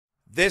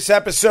This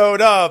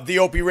episode of the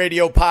Opie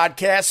Radio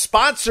Podcast,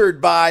 sponsored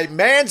by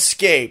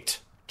Manscaped.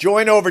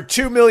 Join over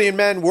 2 million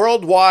men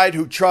worldwide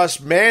who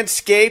trust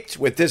Manscaped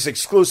with this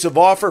exclusive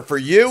offer for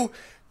you.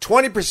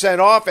 20%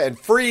 off and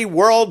free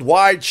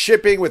worldwide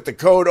shipping with the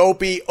code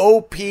OPIE,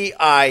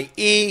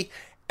 O-P-I-E,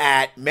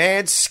 at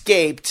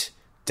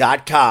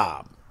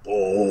manscaped.com.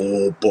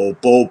 Bo, bo,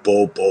 bo,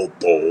 bo, bo,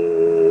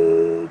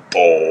 bo,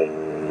 bo.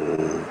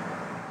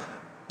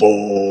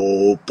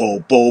 Bo, bo,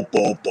 bo,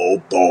 bo,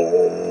 bo,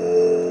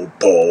 bo,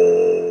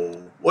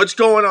 bo. What's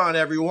going on,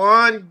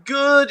 everyone?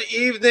 Good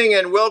evening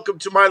and welcome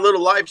to my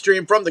little live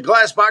stream from the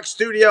Glassbox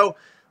Studio,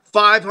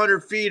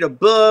 500 feet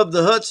above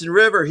the Hudson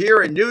River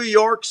here in New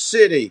York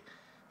City.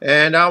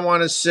 And I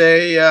want to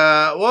say,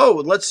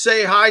 let's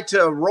say hi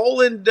to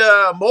Roland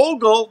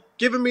Mogul,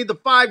 giving me the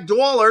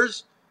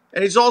 $5.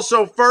 And he's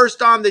also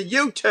first on the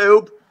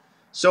YouTube.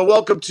 So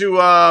welcome to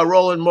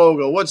Roland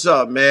Mogul. What's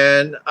up,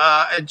 man?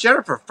 And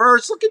Jennifer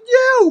first. Look at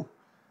you.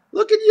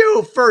 Look at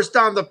you first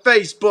on the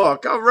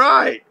Facebook. All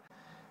right.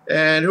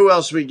 And who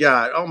else we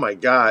got? Oh, my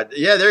God.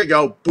 Yeah, there you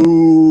go.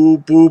 Boo,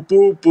 boo,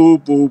 boo, boo,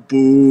 boo,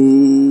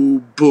 boo,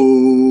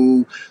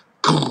 boo.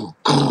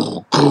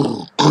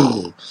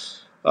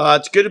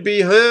 It's good to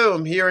be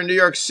home here in New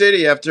York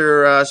City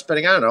after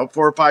spending, 4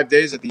 or 5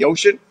 days at the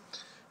ocean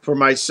for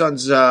my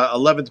son's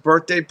 11th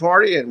birthday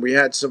party, and we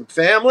had some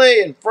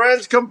family and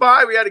friends come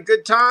by. We had a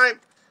good time.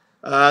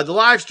 The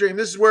live stream,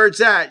 this is where it's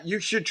at. You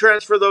should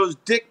transfer those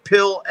dick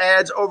pill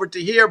ads over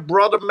to here,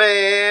 brother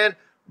man.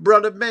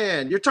 Brother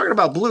man. You're talking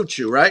about Blue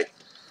Chew, right?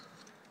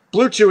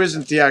 Blue Chew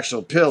isn't the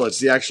actual pill. It's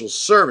the actual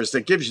service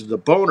that gives you the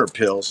boner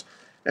pills.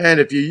 And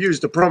if you use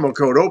the promo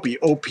code OPIE,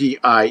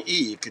 O-P-I-E,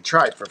 you could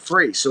try it for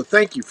free. So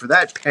thank you for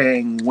that,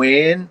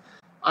 Penguin.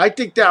 I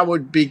think that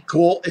would be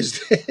cool.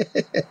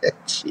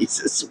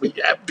 Jesus, we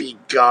have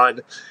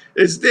begun.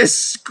 Is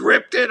this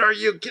scripted?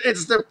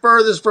 It's the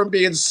furthest from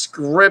being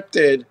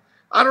scripted.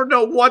 I don't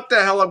know what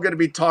the hell I'm going to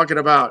be talking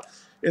about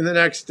in the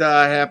next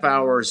half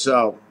hour or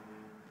so.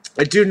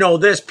 I do know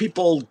this.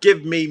 People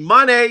give me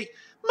money.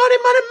 Money.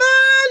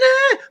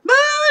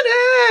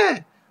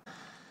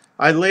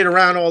 I laid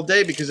around all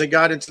day because I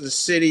got into the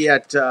city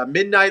at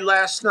midnight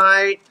last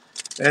night.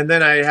 And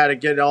then I had to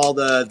get all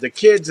the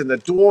kids and the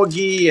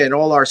doggy and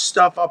all our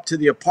stuff up to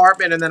the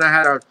apartment. And then I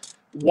had to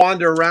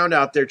wander around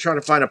out there trying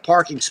to find a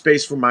parking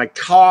space for my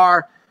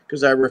car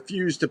because I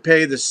refused to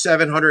pay the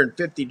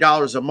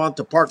 $750 a month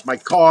to park my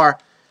car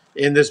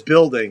in this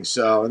building.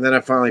 So, and then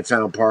I finally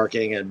found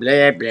parking and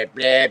blah, blah,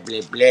 blah,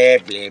 blah, blah,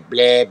 blah,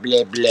 blah,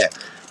 blah, blah.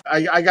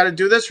 I got to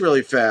do this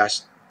really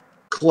fast.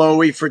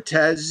 Chloe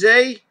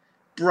Fertese,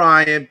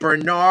 Brian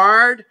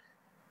Bernard,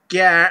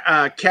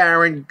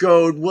 Karen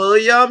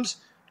Goad-Williams,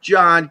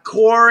 John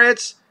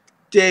Koritz,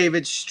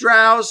 David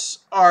Strauss,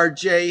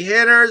 R.J.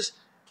 Hinners,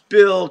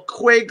 Bill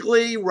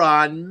Quigley,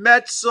 Ron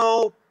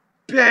Metzel,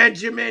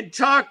 Benjamin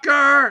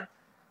Tucker,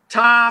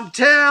 Tom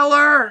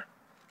Taylor.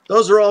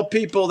 Those are all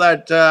people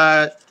that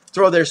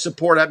throw their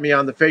support at me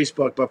on the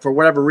Facebook, but for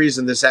whatever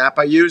reason, this app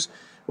I use,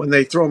 when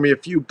they throw me a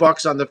few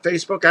bucks on the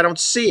Facebook, I don't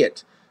see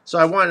it. So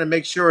I wanted to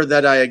make sure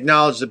that I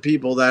acknowledge the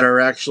people that are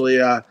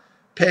actually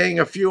paying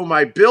a few of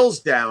my bills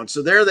down.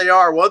 So there they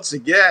are once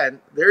again.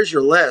 There's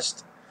your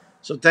list.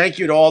 So thank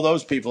you to all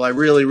those people. I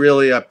really,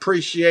 really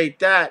appreciate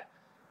that.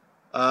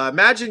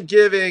 Imagine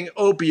giving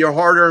Opie your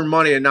hard-earned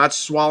money and not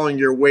swallowing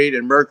your weight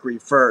in mercury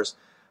first.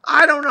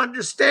 I don't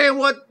understand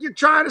what you're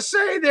trying to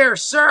say there,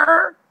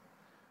 sir.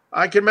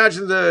 I can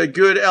imagine the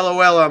good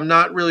LOL. I'm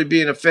not really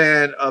being a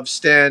fan of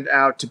Stand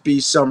Out to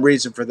be some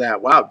reason for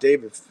that. Wow,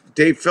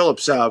 Dave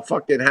Phillips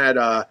fucking had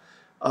a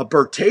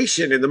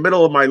birtation in the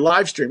middle of my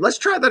live stream. Let's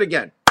try that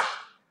again.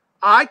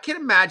 I can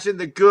imagine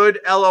the good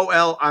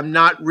LOL. I'm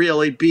not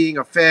really being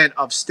a fan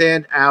of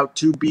Stand Out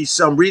to be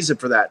some reason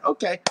for that.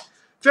 Okay,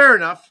 fair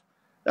enough.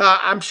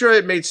 I'm sure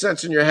it made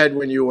sense in your head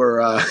when you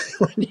were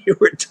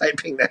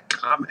typing that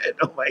comment.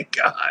 Oh my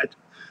God!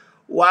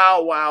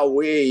 Wow,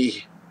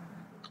 wee.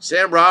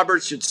 Sam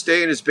Roberts should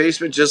stay in his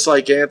basement just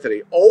like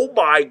Anthony. Oh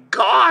my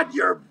God,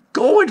 you're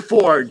going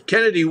for it.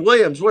 Kennedy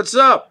Williams, what's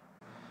up?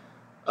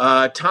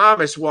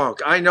 Thomas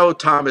Wonk. I know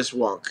Thomas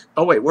Wonk.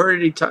 Oh, wait, where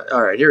did he?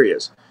 All right, here he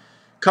is.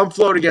 Come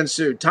float again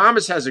soon.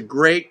 Thomas has a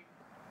great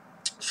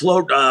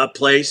float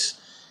place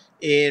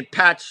in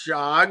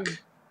Patchogue,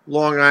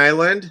 Long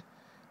Island.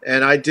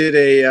 And I did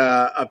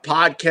a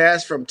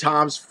podcast from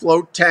Tom's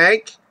float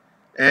tank.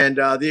 And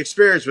the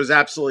experience was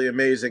absolutely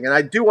amazing. And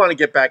I do want to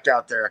get back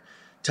out there,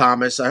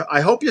 Thomas.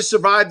 I hope you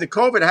survived the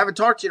COVID. I haven't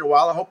talked to you in a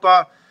while.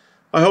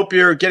 I hope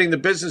you're getting the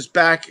business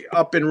back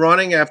up and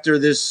running after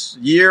this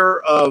year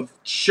of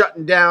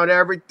shutting down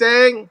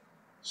everything.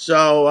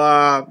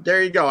 So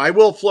there you go. I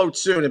will float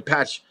soon in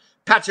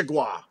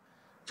Patchogue.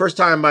 First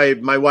time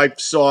my wife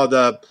saw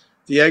the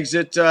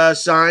exit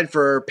sign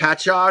for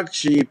Patchogue,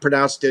 she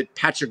pronounced it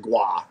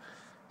Patchogue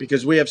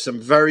because we have some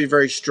very,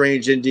 very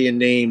strange Indian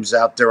names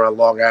out there on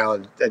Long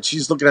Island. And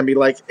she's looking at me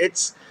like,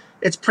 it's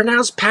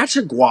pronounced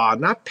Patchogue,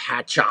 not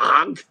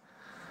Patchogue.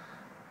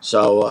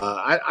 So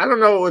I don't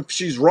know if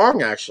she's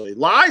wrong, actually.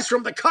 Lies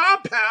from the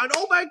compound.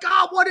 Oh, my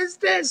God, what is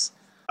this?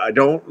 I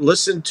don't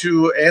listen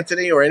to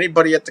Anthony or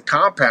anybody at the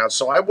compound,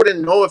 so I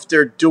wouldn't know if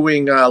they're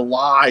doing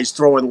lies,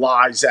 throwing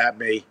lies at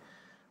me.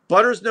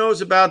 Butters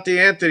knows about the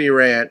Anthony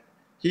rant.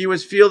 He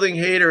was fielding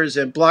haters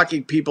and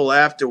blocking people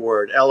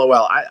afterward.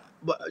 LOL.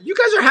 You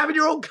guys are having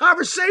your own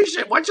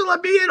conversation. Why don't you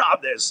let me in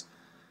on this?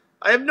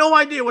 I have no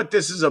idea what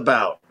this is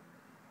about.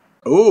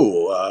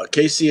 Ooh,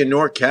 Casey in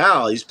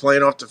NorCal. He's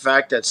playing off the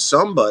fact that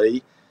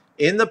somebody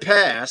in the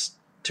past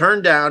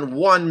turned down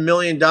 $1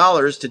 million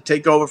to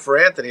take over for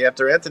Anthony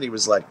after Anthony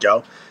was let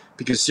go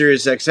because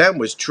SiriusXM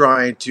was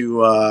trying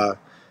to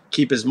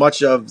keep as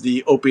much of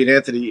the Opie and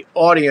Anthony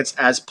audience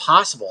as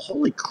possible.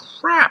 Holy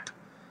crap.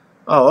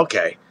 Oh,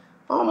 okay.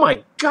 Oh,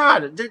 my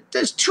God.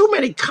 There's too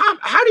many How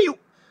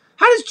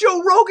does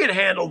Joe Rogan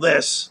handle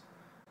this?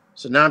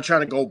 So now I'm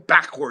trying to go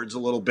backwards a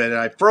little bit, and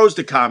I froze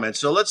the comments.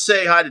 So let's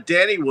say hi to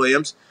Danny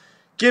Williams,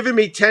 giving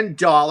me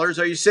 $10.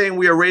 Are you saying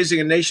we are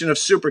raising a nation of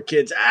super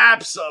kids?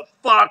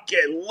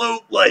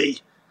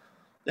 Abso-fucking-lutely.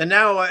 And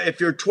now, if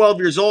you're 12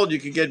 years old, you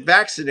could get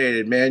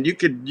vaccinated, man. You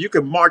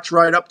could march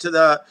right up to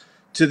the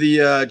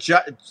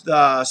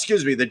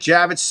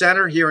Javits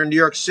Center here in New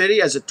York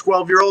City as a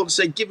 12-year-old and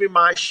say, "Give me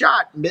my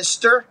shot,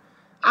 mister.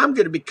 I'm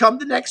going to become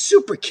the next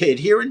super kid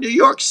here in New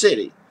York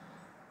City."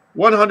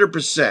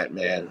 100%,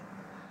 man.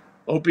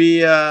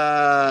 Opie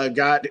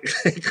got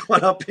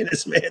caught up in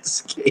his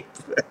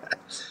Manscaped.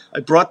 I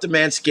brought the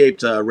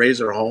Manscaped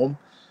razor home.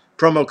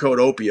 Promo code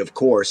Opie, of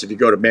course, if you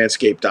go to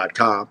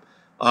manscaped.com.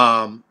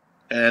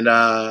 And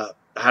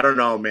I don't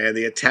know, man.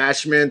 The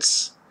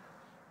attachments.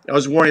 I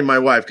was warning my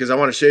wife because I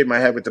want to shave my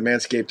head with the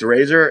Manscaped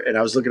razor, and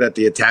I was looking at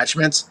the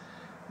attachments.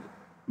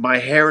 My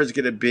hair is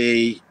going to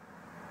be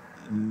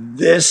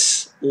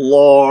this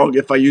long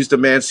if I use the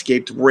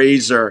Manscaped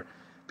razor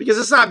because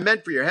it's not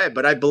meant for your head,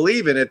 but I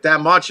believe in it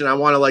that much, and I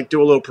want to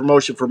do a little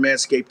promotion for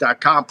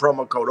manscaped.com,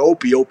 promo code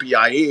Opie,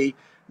 O-P-I-E.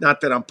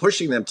 Not that I'm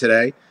pushing them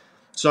today.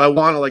 So I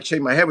want to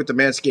shave my head with the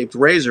Manscaped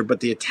razor, but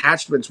the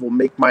attachments will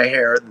make my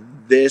hair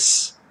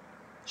this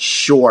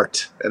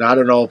short, and I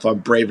don't know if I'm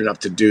brave enough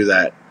to do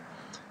that.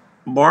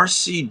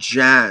 Marcy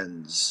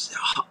Jans.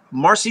 Hi,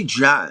 Marcy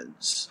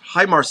Jans.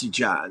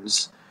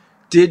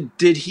 Did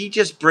he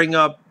just bring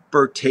up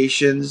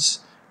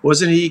Bertations?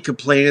 Wasn't he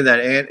complaining that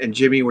Ant and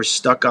Jimmy were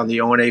stuck on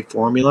the O&A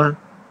formula?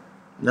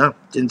 No,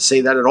 didn't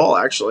say that at all,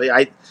 actually.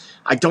 I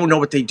don't know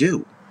what they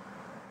do.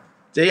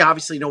 They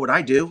obviously know what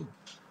I do.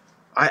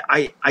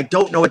 I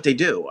don't know what they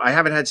do. I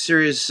haven't had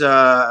Sirius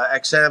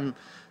XM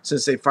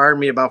since they fired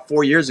me about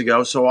 4 years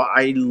ago, so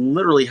I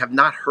literally have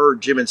not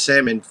heard Jim and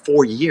Sam in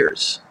 4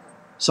 years.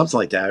 Something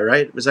like that,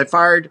 right? Was I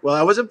fired? Well,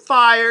 I wasn't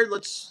fired.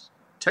 Let's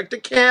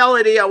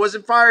technicality. I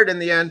wasn't fired in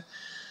the end.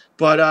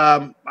 But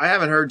I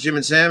haven't heard Jim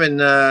and Sam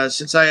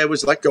since I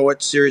was let go at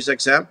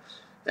SiriusXM.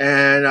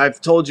 And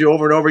I've told you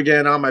over and over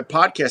again on my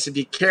podcast, if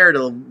you care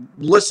to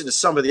listen to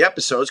some of the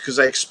episodes, because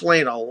I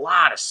explain a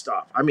lot of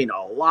stuff. I mean,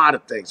 a lot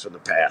of things from the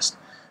past.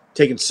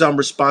 Taking some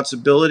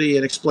responsibility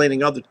and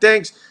explaining other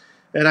things.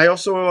 And I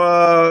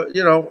also,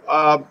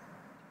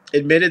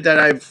 admitted that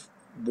I've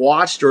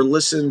watched or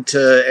listened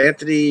to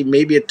Anthony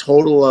maybe a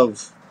total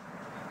of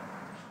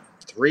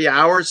 3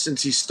 hours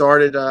since he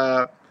started,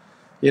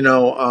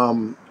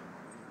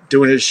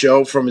 doing his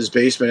show from his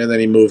basement, and then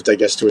he moved, I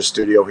guess, to a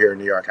studio here in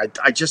New York.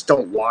 I just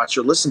don't watch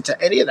or listen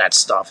to any of that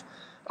stuff.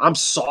 I'm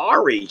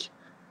sorry,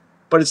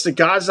 but it's the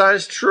God's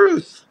honest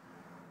truth.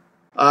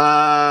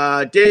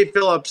 Dave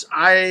Phillips,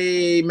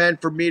 I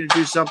meant for me to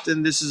do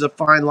something. This is a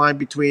fine line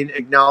between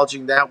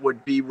acknowledging that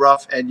would be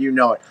rough and you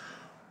know it.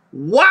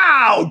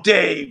 Wow,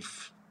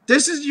 Dave.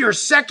 This is your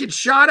second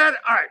shot at it?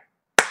 All right,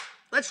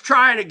 let's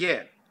try it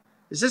again.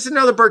 Is this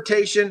another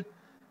Bertation?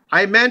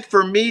 I meant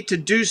for me to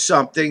do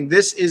something.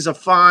 This is a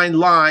fine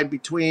line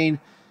between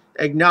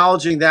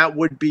acknowledging that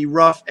would be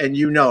rough and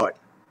you know it.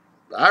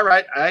 All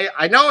right,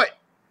 I know it.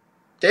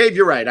 Dave,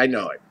 you're right. I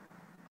know it.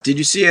 Did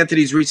you see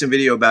Anthony's recent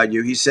video about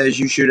you? He says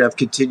you should have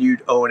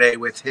continued O&A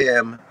with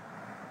him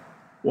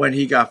when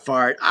he got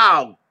fired.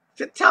 Oh,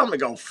 tell him to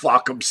go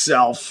fuck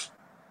himself.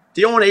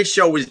 The O&A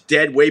show was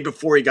dead way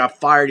before he got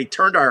fired. He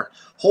turned our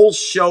whole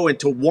show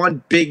into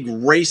one big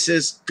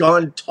racist,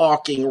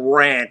 gun-talking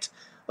rant.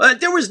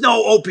 There was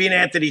no Opie and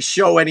Anthony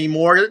show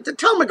anymore.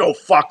 Tell him to go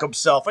fuck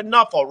himself.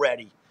 Enough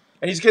already.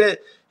 And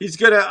he's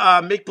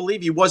gonna make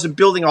believe he wasn't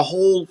building a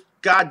whole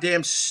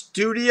goddamn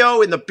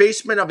studio in the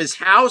basement of his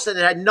house and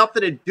it had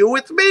nothing to do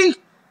with me.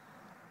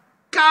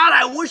 God,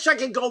 I wish I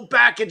could go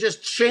back and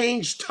just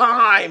change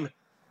time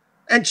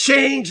and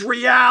change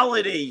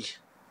reality.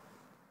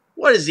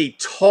 What is he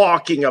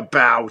talking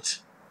about?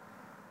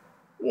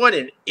 What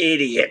an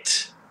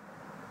idiot.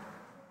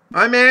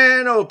 Hi,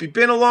 man. Opie,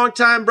 been a long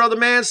time, brother,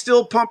 man.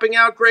 Still pumping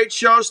out great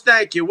shows.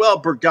 Thank you. Well,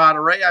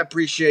 Bergata Ray, I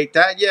appreciate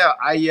that. Yeah,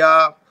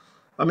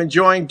 I'm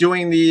enjoying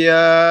doing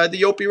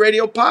the Opie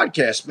Radio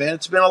podcast, man.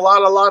 It's been a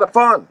lot of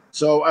fun.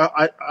 So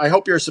I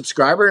hope you're a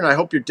subscriber, and I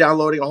hope you're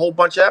downloading a whole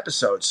bunch of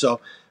episodes. So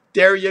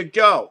there you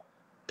go.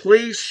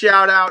 Please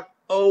shout out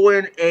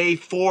O&A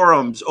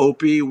Forums,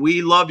 Opie.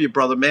 We love you,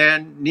 brother,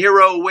 man.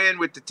 Nero Win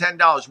with the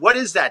 $10. What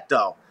is that,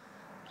 though?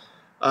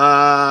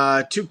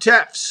 Two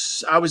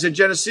Tefs. I was in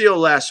Geneseo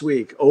last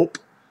week.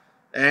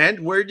 And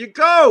where'd you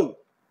go?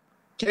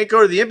 Can't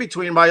go to the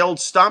In-Between, my old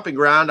stomping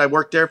ground. I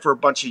worked there for a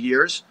bunch of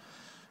years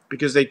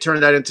because they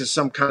turned that into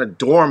some kind of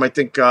dorm. I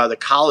think the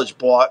college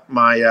bought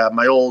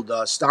my old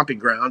stomping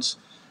grounds,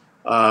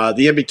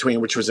 the In-Between,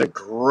 which was a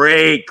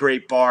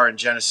great bar in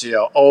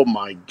Geneseo. Oh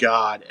my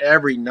God!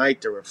 Every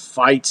night there were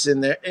fights in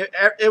there.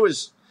 It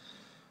was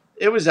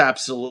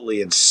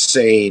absolutely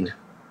insane.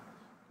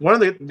 One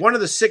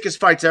of the sickest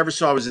fights I ever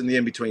saw was in the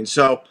In-Between.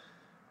 So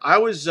I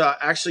was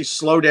actually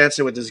slow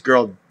dancing with this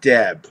girl,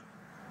 Deb.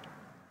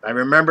 I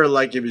remember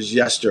like it was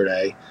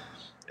yesterday.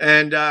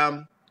 And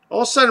all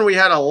of a sudden we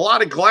had a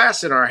lot of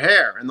glass in our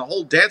hair, and the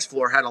whole dance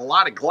floor had a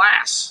lot of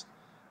glass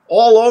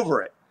all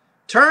over it.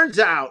 Turns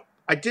out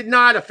I did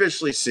not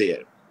officially see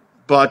it,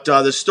 but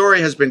the story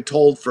has been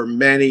told for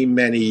many,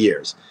 many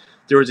years.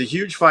 There was a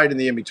huge fight in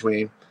the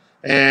In-Between,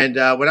 and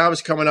when I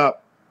was coming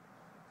up,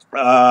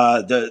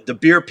 the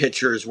beer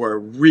pitchers were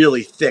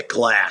really thick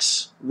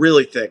glass,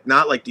 really thick,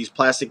 not like these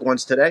plastic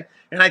ones today.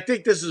 And I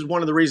think this is one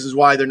of the reasons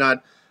why they're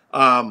not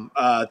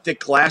thick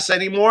glass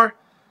anymore.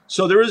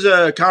 So there was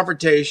a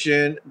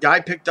confrontation. Guy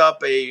picked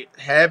up a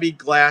heavy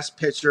glass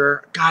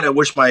pitcher. God, I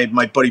wish my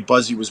buddy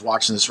Buzzy was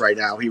watching this right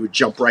now. He would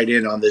jump right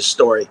in on this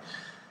story.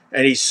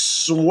 And he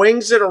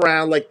swings it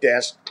around like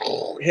this,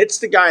 hits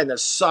the guy in the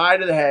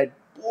side of the head.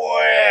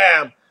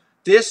 Wham!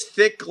 This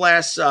thick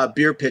glass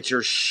beer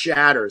pitcher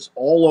shatters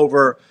all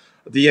over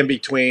the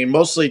In-Between,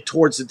 mostly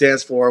towards the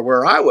dance floor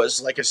where I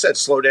was, like I said,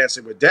 slow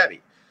dancing with Debbie.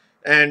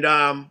 And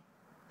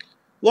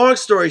long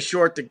story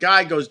short, the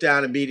guy goes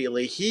down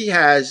immediately. He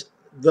has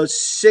the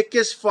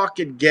sickest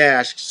fucking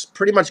gash,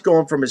 pretty much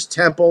going from his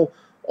temple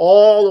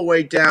all the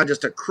way down,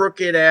 just a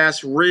crooked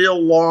ass, real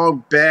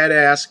long,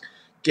 badass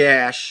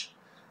gash.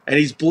 And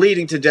he's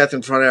bleeding to death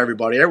in front of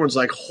everybody. Everyone's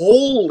like,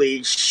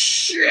 holy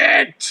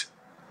shit.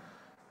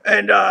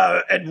 And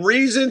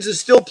Reasons is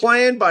still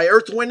playing by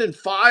Earth, Wind, &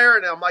 Fire.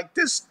 And I'm like,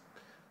 these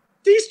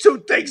two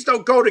things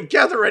don't go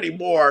together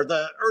anymore.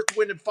 The Earth,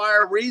 Wind, &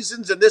 Fire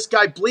Reasons and this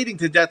guy bleeding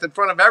to death in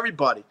front of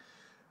everybody.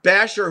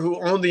 Basher, who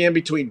owned the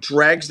In-Between,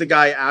 drags the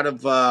guy out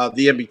of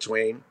the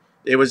In-Between.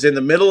 It was in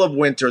the middle of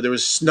winter. There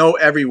was snow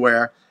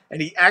everywhere.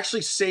 And he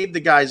actually saved the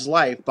guy's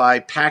life by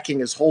packing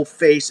his whole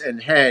face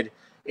and head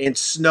in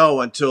snow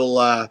until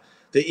the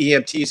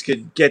EMTs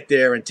could get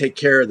there and take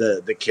care of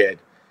the kid.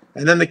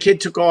 And then the kid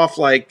took off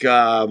like,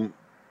 I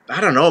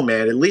don't know,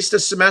 man, at least a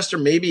semester,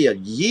 maybe a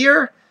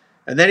year.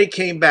 And then he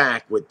came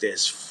back with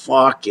this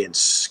fucking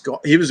scar.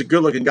 He was a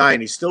good-looking guy,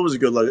 and he still was a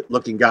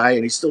good-looking guy,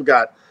 and he still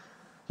got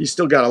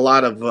a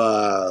lot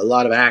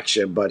of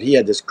action. But he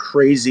had this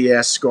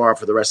crazy-ass scar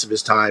for the rest of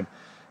his time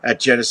at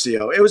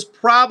Geneseo. It was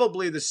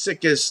probably the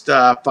sickest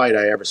fight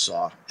I ever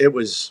saw. It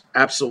was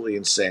absolutely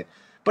insane.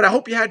 But I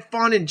hope you had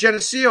fun in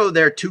Geneseo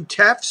there, Two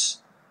Tefs.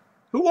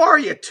 Who are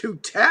you, Two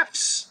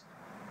Tefs?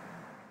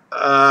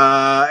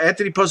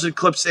 Anthony posted a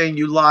clip saying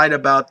you lied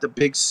about the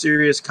big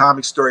serious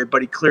comic story,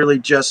 but he clearly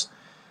just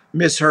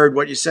misheard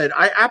what you said.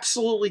 I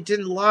absolutely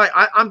didn't lie.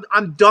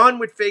 I'm done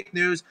with fake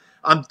news.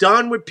 I'm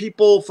done with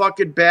people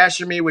fucking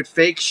bashing me with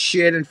fake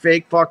shit and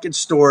fake fucking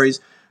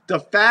stories. The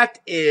fact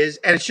is,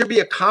 and it should be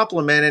a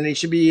compliment, and he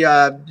should be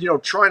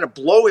trying to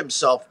blow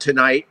himself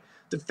tonight.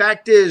 The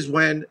fact is,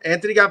 when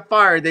Anthony got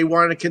fired, they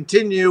wanted to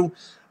continue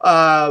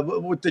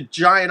with the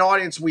giant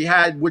audience we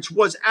had, which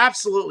was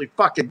absolutely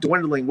fucking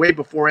dwindling way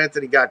before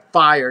Anthony got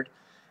fired.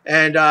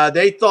 And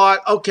they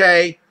thought,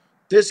 okay,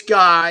 this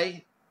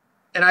guy,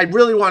 and I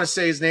really want to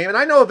say his name, and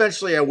I know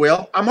eventually I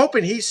will. I'm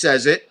hoping he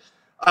says it.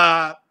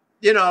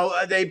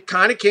 They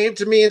kind of came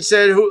to me and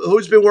said,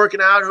 who's been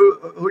working out?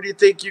 Who do you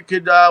think you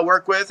could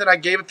work with? And I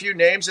gave a few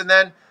names. And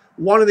then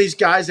one of these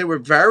guys they were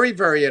very,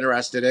 very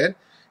interested in,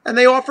 and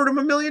they offered him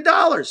 $1 million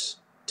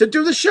to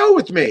do the show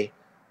with me.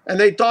 And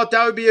they thought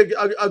that would be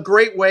a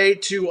great way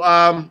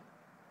to,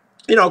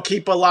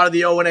 keep a lot of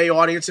the O&A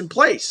audience in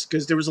place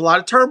because there was a lot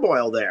of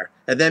turmoil there.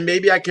 And then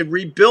maybe I could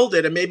rebuild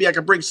it, and maybe I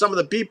could bring some of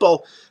the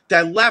people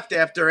that left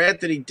after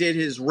Anthony did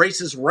his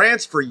racist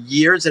rants for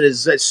years and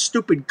his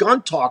stupid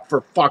gun talk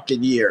for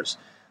fucking years.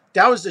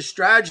 That was the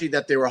strategy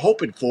that they were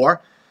hoping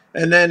for.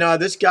 And then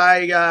this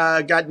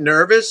guy got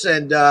nervous,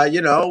 and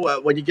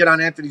when you get on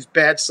Anthony's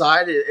bad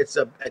side, it's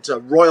a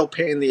royal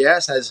pain in the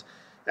ass,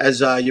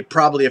 as you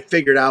probably have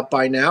figured out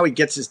by now. He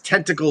gets his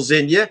tentacles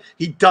in you.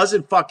 He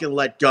doesn't fucking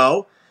let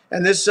go.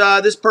 And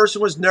this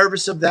person was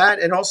nervous of that,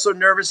 and also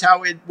nervous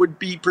how it would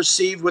be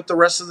perceived with the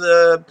rest of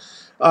the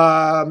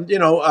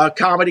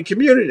comedy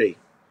community.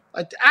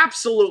 I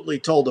absolutely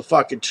told the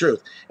fucking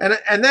truth.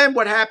 And then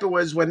what happened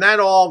was when that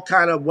all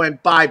kind of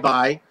went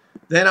bye-bye,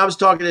 then I was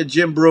talking to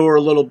Jim Brewer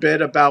a little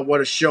bit about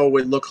what a show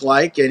would look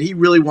like, and he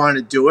really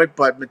wanted to do it,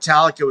 but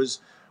Metallica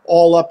was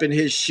all up in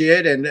his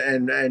shit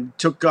and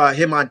took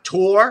him on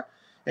tour,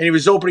 and he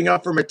was opening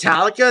up for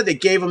Metallica. They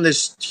gave him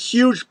this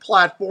huge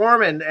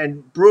platform,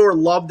 and Brewer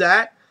loved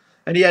that,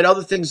 and he had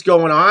other things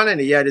going on, and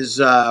he had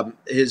his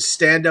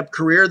stand-up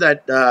career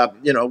that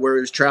where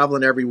he was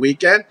traveling every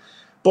weekend.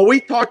 But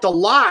we talked a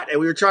lot, and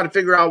we were trying to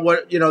figure out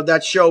what,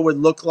 that show would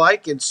look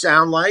like and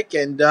sound like.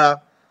 And,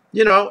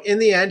 in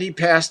the end, he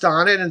passed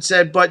on it and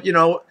said, but,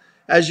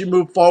 as you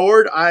move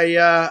forward,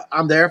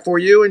 I'm there for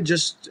you. And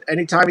just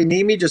anytime you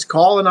need me, just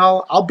call and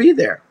I'll be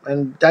there.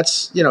 And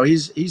that's,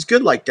 he's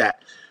good like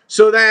that.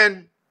 So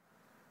then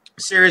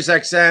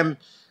SiriusXM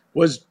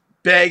was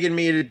begging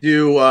me to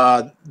do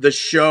the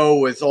show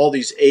with all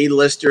these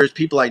A-listers,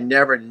 people I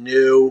never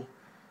knew.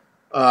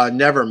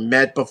 Never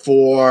met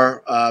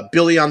before.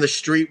 Billy on the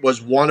Street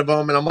was one of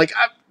them. And I'm like,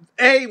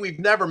 A, we've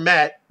never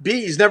met.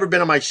 B, he's never been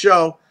on my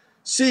show.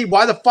 C,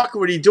 why the fuck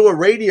would he do a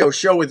radio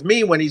show with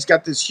me when he's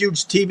got this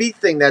huge TV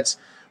thing that's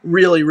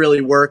really,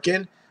 really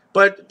working?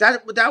 But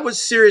that was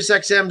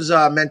SiriusXM's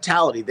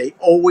mentality. They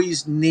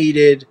always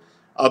needed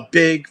a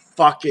big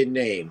fucking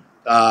name.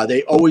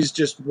 They always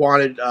just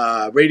wanted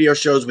radio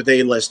shows with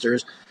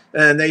A-listers.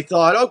 And they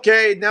thought,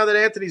 okay, now that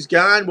Anthony's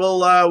gone,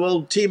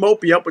 we'll team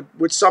Opie up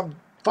with some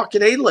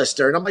fucking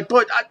A-lister. And I'm like,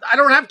 but I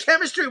don't have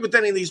chemistry with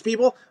any of these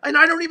people, and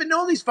I don't even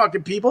know these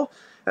fucking people.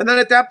 And then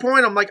at that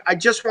point, I'm like, I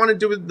just want to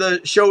do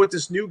the show with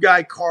this new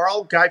guy,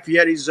 Carl. Guy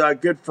Fieri's a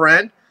good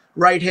friend,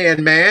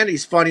 right-hand man.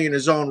 He's funny in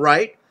his own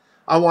right.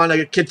 I want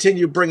to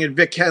continue bringing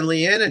Vic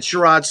Henley in and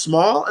Sherrod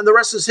Small, and the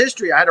rest is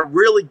history. I had a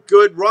really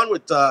good run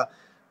with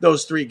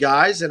those three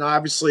guys, and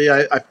obviously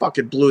I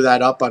fucking blew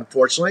that up,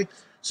 unfortunately.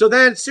 So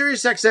then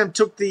SiriusXM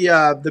took the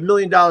 $1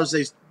 million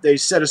they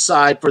set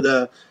aside for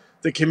the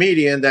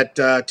comedian that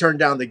turned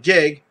down the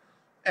gig.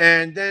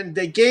 And then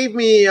they gave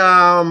me,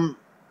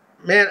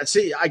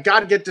 see, I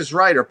got to get this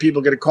right or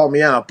people are going to call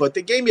me out, but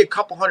they gave me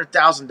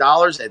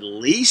 $200,000 at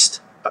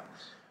least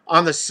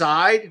on the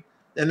side.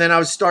 And then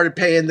I started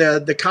paying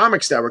the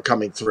comics that were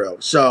coming through.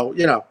 So,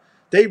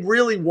 they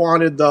really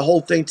wanted the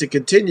whole thing to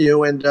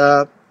continue. And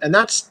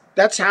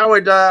that's how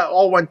it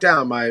all went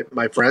down,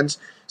 my friends.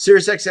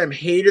 SiriusXM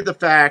hated the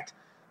fact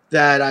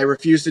that I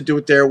refused to do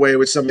it their way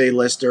with some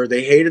A-lister.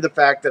 They hated the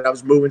fact that I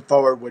was moving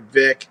forward with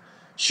Vic,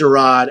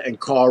 Sherrod, and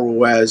Carl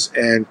Ruiz,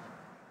 and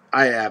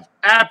I have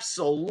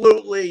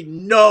absolutely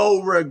no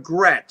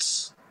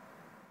regrets.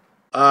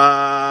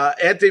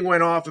 Anthony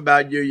went off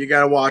about you. You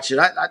got to watch it.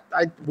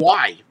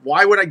 Why?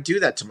 Why would I do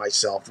that to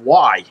myself?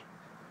 Why?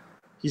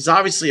 He's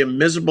obviously a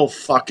miserable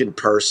fucking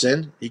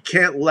person. He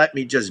can't let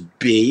me just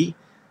be.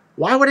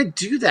 Why would I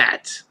do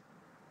that?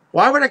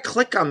 Why would I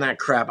click on that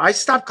crap? I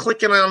stopped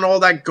clicking on all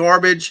that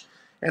garbage,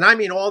 and I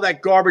mean all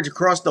that garbage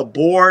across the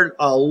board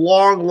a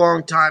long,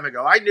 long time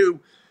ago. I knew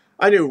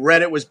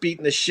Reddit was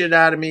beating the shit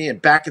out of me, and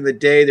back in the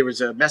day there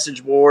was a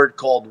message board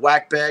called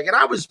Whackbag, and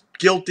I was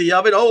guilty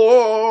of it.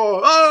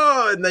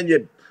 And then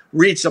you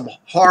read some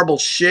horrible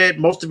shit.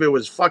 Most of it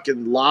was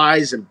fucking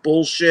lies and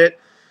bullshit,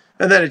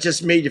 and then it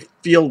just made you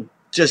feel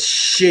just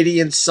shitty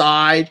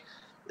inside.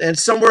 And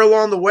somewhere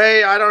along the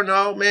way, I don't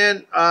know,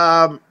 man,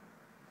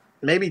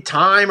 maybe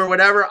time or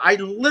whatever, I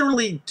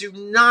literally do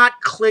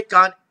not click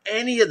on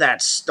any of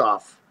that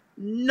stuff.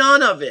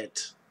 None of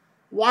it.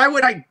 Why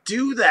would I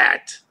do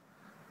that?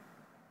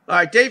 All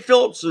right, Dave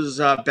Phillips is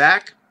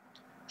back.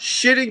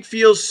 Shitting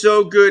feels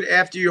so good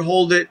after you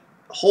hold it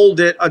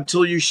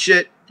until you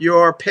shit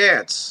your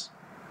pants.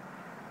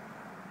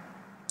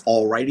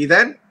 Alrighty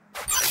then.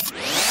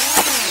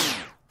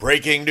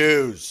 Breaking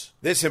news.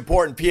 This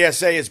important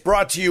PSA is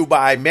brought to you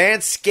by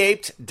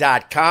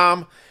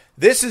Manscaped.com.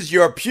 This is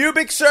your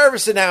pubic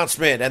service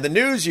announcement and the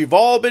news you've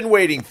all been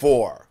waiting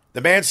for.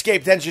 The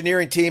Manscaped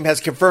engineering team has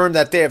confirmed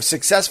that they have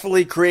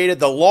successfully created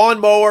the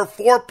Lawnmower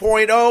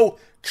 4.0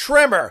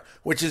 trimmer,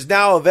 which is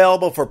now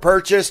available for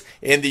purchase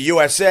in the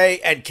USA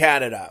and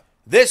Canada.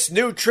 This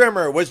new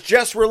trimmer was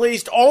just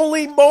released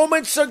only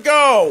moments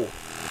ago,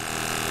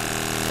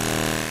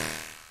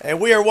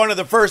 and we are one of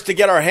the first to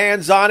get our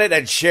hands on it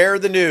and share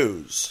the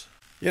news.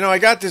 I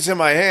got this in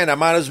my hand. I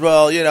might as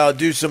well,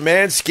 do some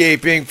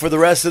manscaping for the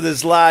rest of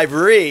this live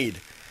read.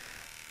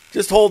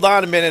 Just hold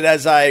on a minute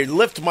as I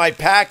lift my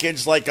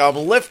package like I'm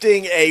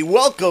lifting a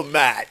welcome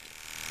mat.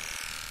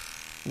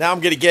 Now I'm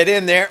going to get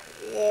in there.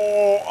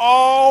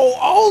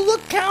 Oh,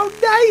 look how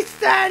nice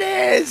that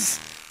is.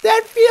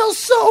 That feels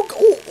so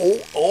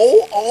good.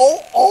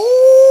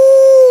 Oh.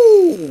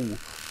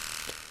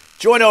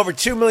 Join over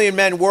 2 million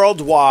men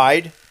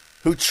worldwide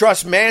who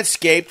trust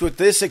Manscaped with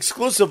this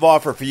exclusive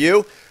offer for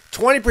you.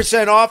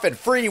 20% off and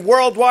free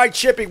worldwide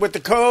shipping with the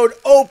code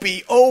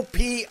OPIE,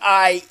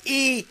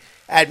 O-P-I-E,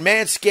 at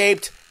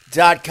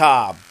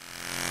manscaped.com.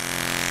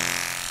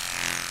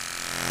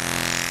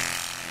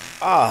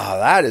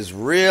 That is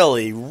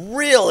really,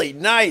 really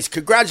nice.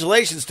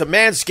 Congratulations to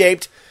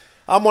Manscaped.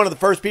 I'm one of the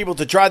first people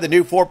to try the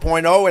new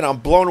 4.0, and I'm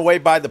blown away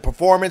by the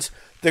performance.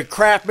 The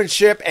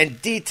craftsmanship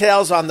and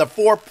details on the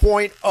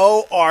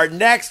 4.0 are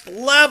next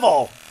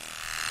level.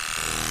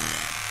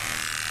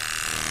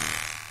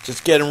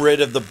 Just getting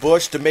rid of the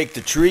bush to make the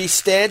tree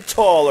stand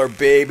taller,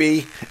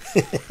 baby.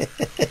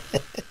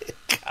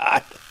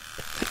 God.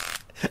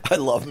 I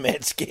love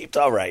Manscaped.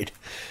 All right.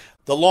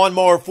 The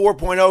Lawnmower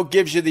 4.0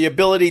 gives you the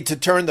ability to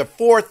turn the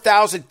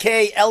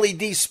 4000K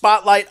LED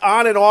spotlight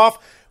on and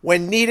off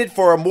when needed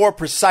for a more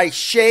precise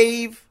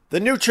shave, The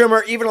new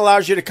trimmer even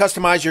allows you to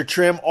customize your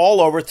trim all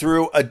over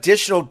through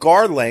additional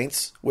guard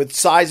lengths with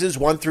sizes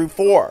 1 through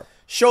 4.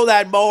 Show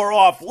that mower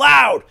off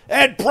loud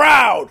and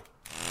proud!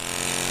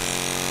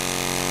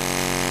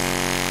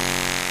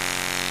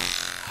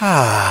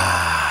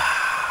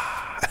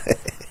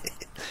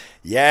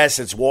 Yes,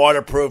 it's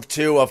waterproof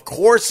too. Of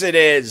course it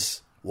is.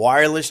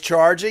 Wireless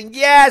charging?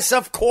 Yes,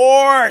 of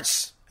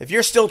course. If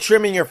you're still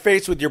trimming your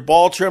face with your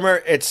ball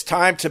trimmer, it's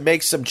time to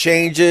make some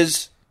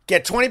changes.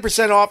 Get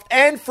 20% off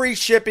and free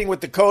shipping with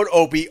the code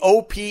OPIE,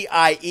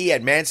 O-P-I-E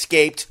at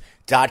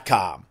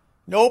manscaped.com.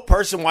 No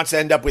person wants to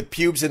end up with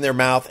pubes in their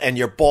mouth, and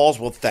your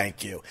balls will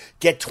thank you.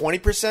 Get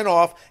 20%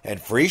 off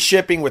and free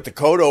shipping with the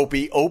code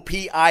OPIE,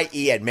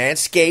 O-P-I-E at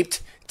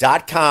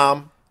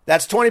manscaped.com.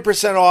 That's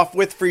 20% off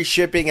with free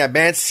shipping at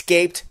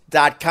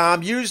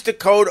manscaped.com. Use the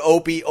code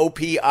OPIE,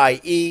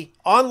 O-P-I-E.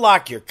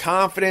 Unlock your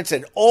confidence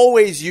and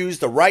always use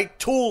the right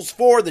tools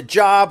for the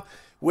job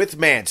with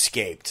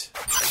Manscaped.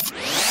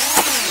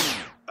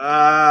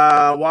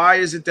 Why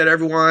is it that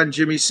everyone,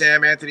 Jimmy,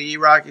 Sam, Anthony,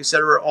 E-Rock,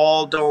 etc.,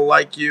 all don't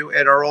like you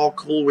and are all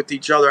cool with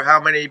each other?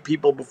 How many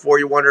people before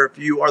you wonder if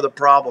you are the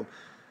problem?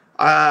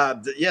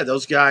 Yeah,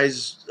 those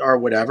guys are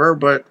whatever,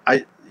 but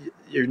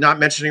you're not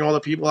mentioning all the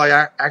people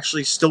I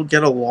actually still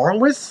get along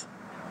with?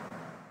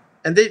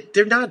 And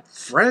they're not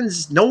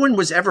friends. No one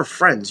was ever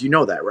friends. You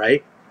know that,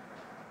 right?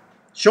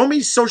 Show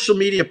me social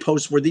media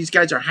posts where these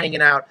guys are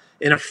hanging out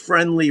in a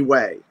friendly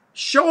way.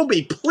 Show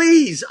me,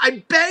 please.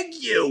 I beg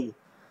you.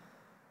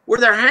 Where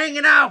they're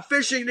hanging out,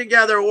 fishing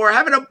together, or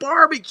having a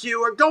barbecue,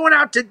 or going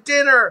out to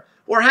dinner,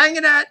 or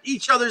hanging at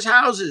each other's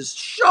houses.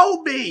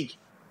 Show me.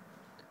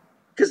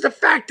 Because the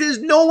fact is,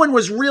 no one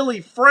was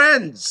really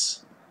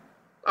friends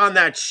on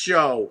that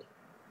show.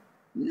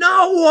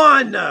 No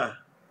one.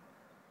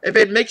 If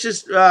it makes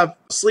us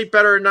sleep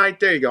better at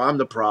night, there you go. I'm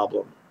the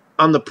problem.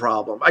 I'm the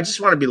problem. I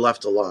just want to be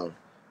left alone.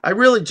 I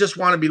really just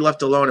want to be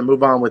left alone and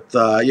move on with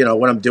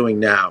what I'm doing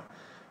now.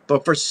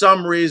 But for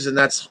some reason,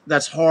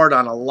 that's hard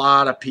on a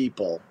lot of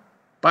people.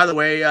 By the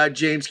way,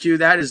 James Q,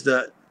 that's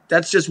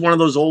just one of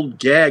those old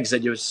gags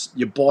that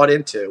you bought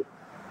into.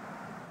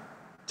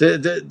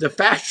 The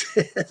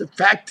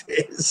fact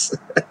is.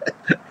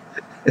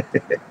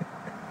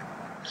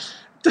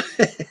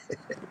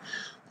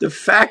 The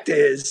fact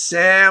is,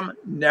 Sam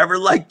never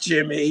liked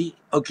Jimmy,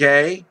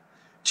 okay?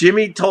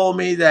 Jimmy told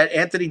me that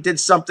Anthony did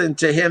something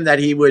to him that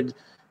he would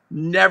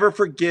never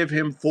forgive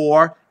him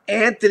for.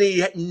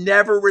 Anthony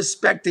never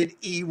respected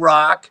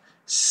E-Rock.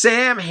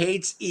 Sam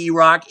hates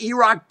E-Rock.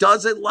 E-Rock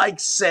doesn't like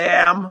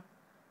Sam.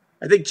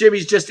 I think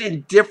Jimmy's just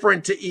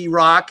indifferent to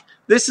E-Rock.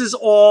 This is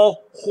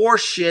all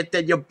horseshit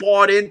that you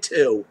bought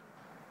into.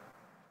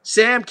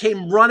 Sam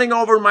came running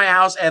over to my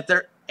house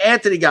after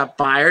Anthony got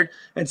fired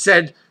and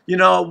said,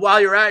 while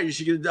you're at it, you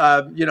should,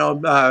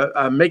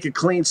 make a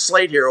clean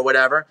slate here or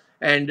whatever.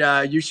 And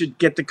you should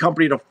get the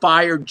company to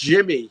fire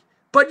Jimmy.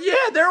 But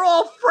yeah, they're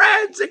all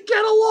friends and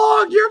get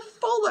along. You're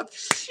full of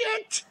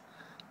shit.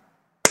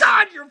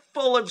 God, you're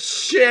full of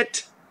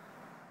shit.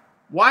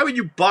 Why would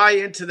you buy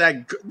into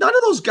that? None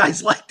of those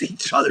guys liked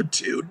each other,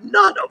 dude.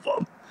 None of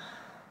them.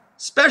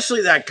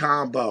 Especially that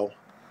combo.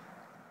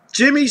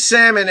 Jimmy,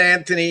 Sam, and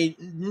Anthony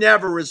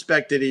never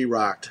respected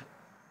E-Rock.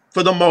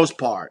 For the most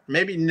part.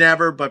 Maybe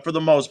never, but for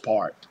the most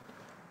part.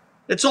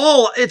 It's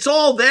all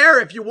there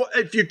if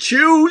you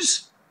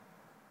choose.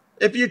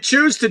 If you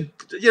choose to,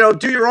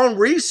 do your own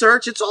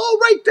research, it's all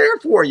right there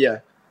for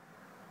you.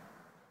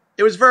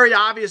 It was very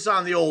obvious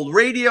on the old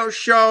radio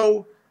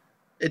show.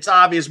 It's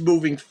obvious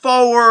moving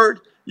forward.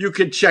 You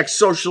could check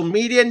social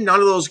media. None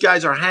of those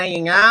guys are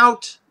hanging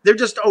out. They're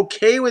just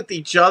okay with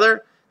each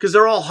other because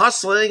they're all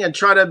hustling and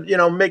trying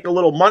to, make a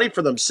little money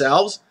for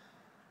themselves.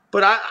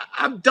 But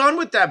I'm done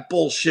with that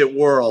bullshit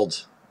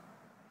world.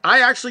 I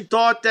actually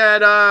thought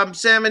that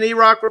Sam and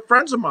E-Rock were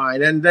friends of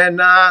mine. And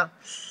then,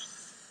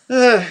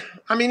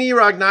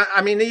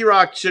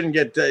 E-Rock shouldn't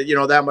get,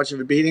 that much of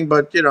a beating.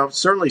 But,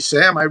 certainly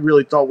Sam, I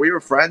really thought we were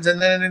friends.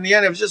 And then in the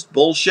end, it was just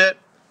bullshit.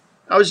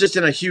 I was just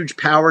in a huge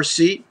power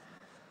seat.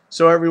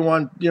 So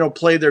everyone,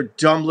 played their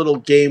dumb little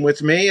game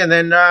with me. And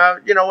then,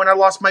 when I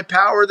lost my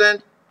power,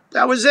 then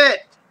that was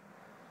it.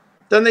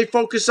 Then they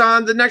focus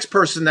on the next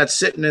person that's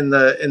sitting in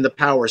the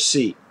power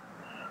seat.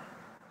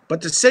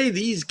 But to say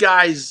these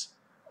guys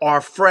are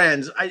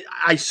friends,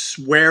 I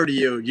swear to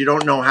you, you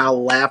don't know how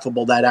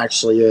laughable that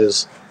actually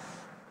is.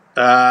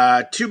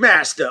 To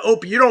Master,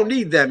 Opie, you don't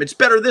need them. It's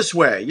better this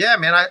way. Yeah,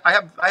 man,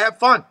 I have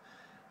fun.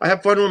 I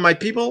have fun with my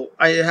people.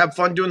 I have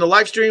fun doing the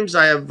live streams.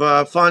 I have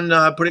fun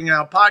putting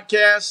out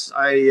podcasts.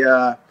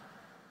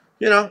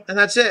 And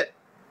that's it.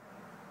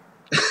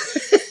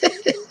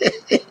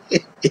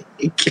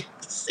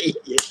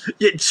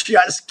 You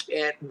just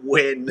can't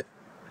win.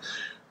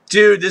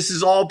 Dude, this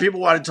is all people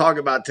want to talk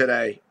about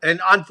today. And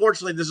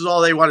unfortunately, this is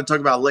all they want to talk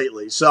about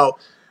lately. So,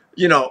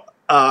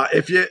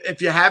 if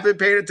you haven't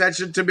paid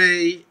attention to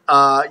me,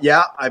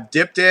 I've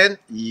dipped in.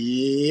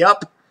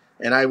 Yep.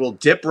 And I will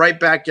dip right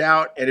back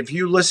out. And if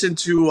you listen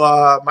to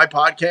my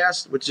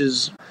podcast, which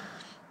is,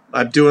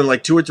 I'm doing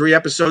like 2 or 3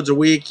 episodes a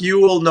week. You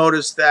will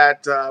notice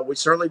that we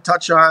certainly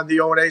touch on the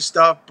O&A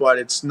stuff, but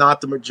it's not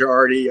the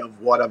majority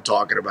of what I'm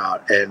talking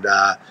about. And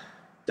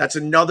that's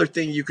another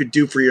thing you could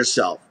do for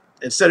yourself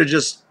instead of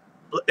just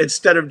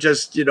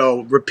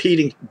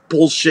repeating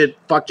bullshit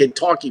fucking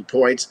talking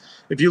points.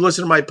 If you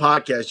listen to my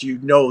podcast, you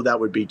know that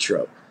would be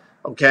true.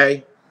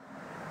 Okay.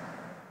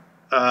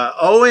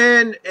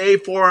 O&A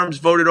Forums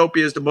voted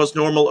Opie as the most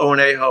normal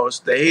O&A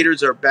host. The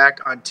haters are back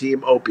on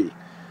Team Opie.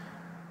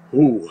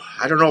 Ooh,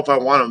 I don't know if I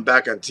want them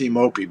back on Team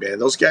Opie, man.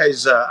 Those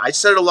guys, I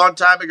said it a long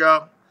time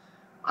ago.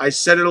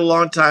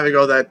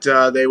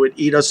 That they would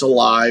eat us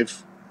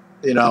alive.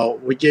 You know,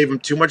 we gave them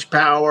too much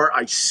power.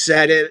 I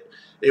said it.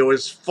 It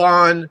was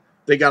fun.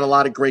 They got a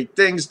lot of great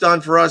things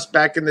done for us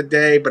back in the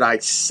day, but I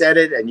said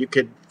it, and you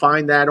could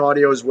find that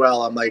audio as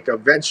well. I'm like,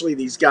 eventually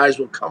these guys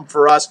will come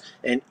for us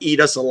and eat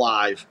us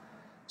alive.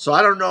 So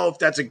I don't know if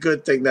that's a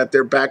good thing that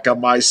they're back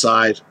on my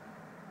side.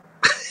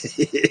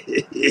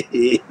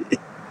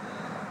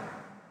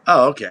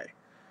 Oh, okay.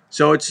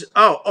 So it's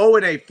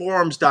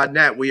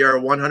ONAforums.net. We are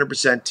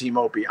 100% Team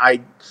Opie.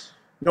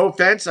 No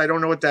offense, I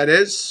don't know what that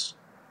is.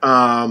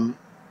 And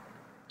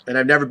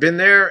I've never been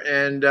there.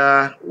 And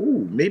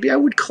maybe I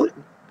would click.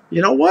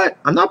 You know what?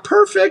 I'm not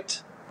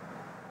perfect.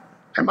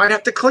 I might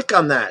have to click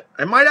on that.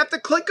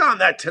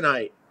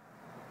 Tonight.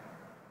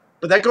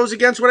 But that goes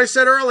against what I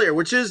said earlier,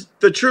 which is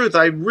the truth.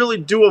 I really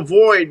do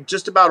avoid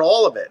just about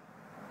all of it.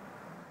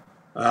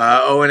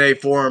 O&A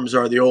Forums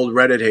are the old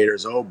Reddit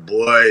haters. Oh,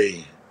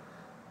 boy.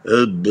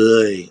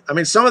 I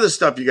mean, some of the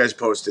stuff you guys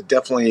posted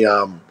definitely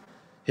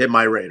hit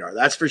my radar.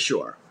 That's for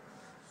sure.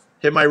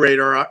 Hit my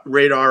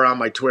radar on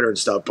my Twitter and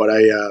stuff, but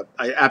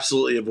I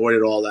absolutely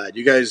avoided all that.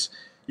 You guys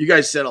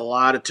said a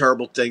lot of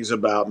terrible things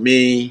about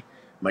me,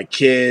 my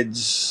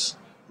kids,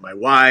 my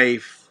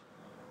wife.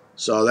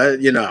 So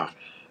that,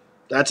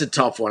 that's a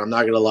tough one. I'm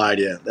not going to lie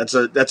to you. That's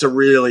a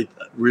really,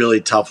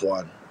 really tough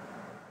one.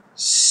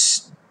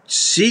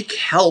 Seek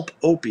help,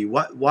 Opie.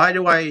 Why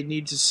do I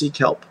need to seek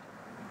help?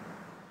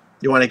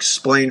 You want to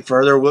explain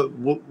further?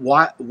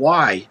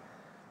 Why?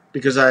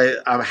 Because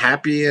I'm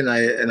happy and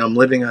I'm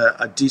living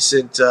a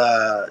decent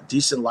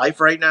life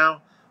right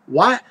now.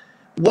 Why?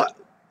 What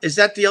is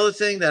that? The other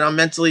thing, that I'm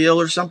mentally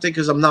ill or something?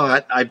 Because I'm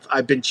not.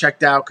 I've been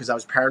checked out because I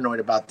was paranoid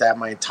about that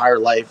my entire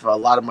life. A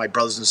lot of my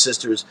brothers and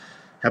sisters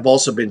have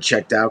also been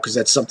checked out because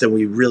that's something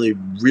we really,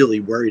 really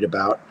worried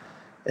about.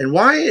 And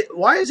why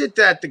is it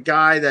that the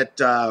guy that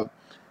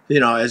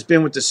has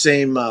been with the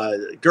same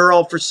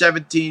girl for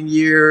 17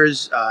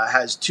 years,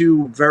 has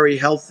 2 very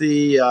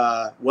healthy,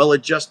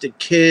 well-adjusted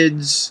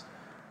kids.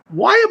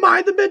 Why am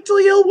I the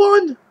mentally ill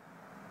one?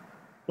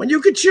 When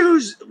you could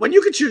choose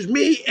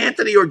me,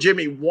 Anthony, or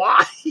Jimmy,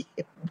 why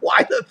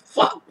the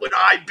fuck would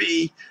I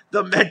be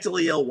the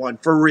mentally ill one?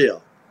 For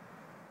real.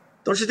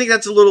 Don't you think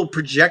that's a little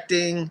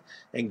projecting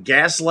and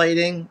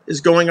gaslighting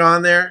is going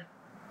on there?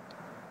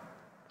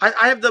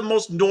 I have the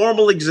most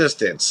normal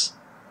existence.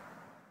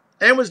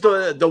 And was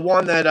the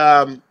one that,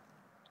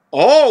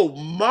 oh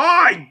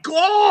my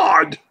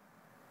God!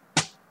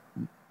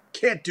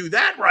 Can't do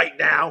that right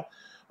now.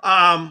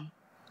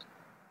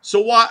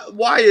 So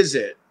why is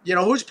it?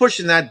 Who's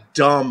pushing that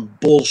dumb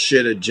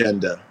bullshit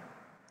agenda?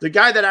 The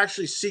guy that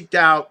actually seeked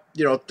out,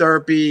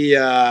 therapy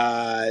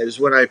is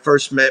when I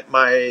first met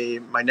my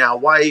now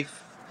wife.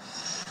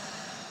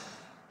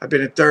 I've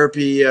been in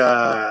therapy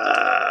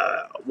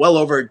well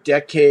over a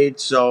decade,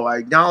 so I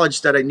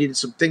acknowledged that I needed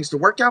some things to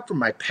work out from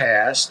my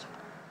past.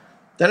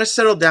 Then I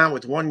settled down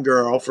with one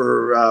girl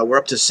for, we're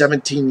up to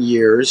 17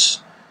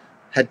 years.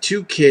 Had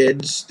 2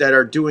 kids that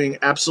are doing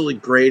absolutely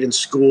great in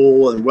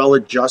school and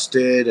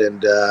well-adjusted,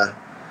 and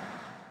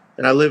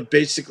I live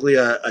basically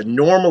a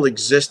normal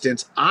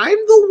existence. I'm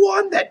the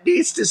one that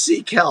needs to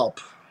seek help.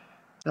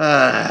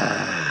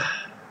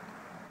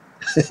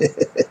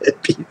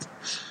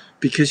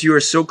 Because you are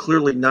so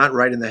clearly not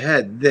right in the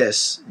head.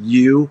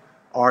 You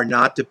are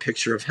not the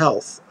picture of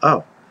health.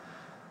 Oh,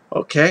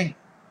 okay.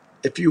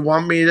 If you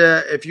want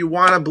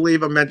to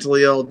believe I'm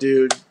mentally ill,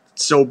 dude,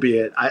 so be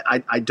it.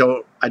 I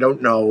don't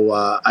know.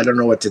 I don't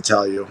know what to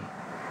tell you.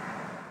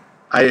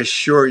 I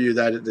assure you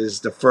that it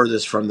is the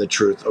furthest from the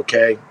truth.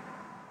 Okay.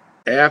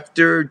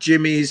 After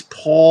Jimmy's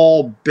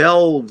Paul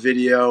Bell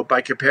video,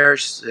 by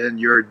comparison,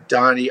 you're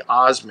Donny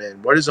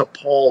Osmond. What's a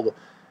Paul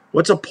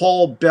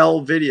Bell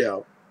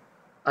video?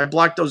 I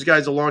blocked those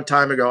guys a long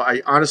time ago.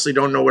 I honestly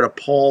don't know what a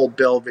Paul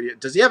Bell video.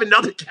 Does he have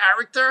another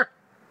character?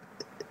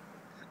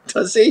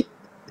 Does he?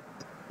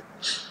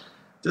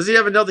 Does he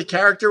have another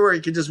character where he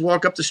can just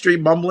walk up the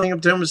street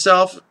mumbling to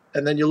himself,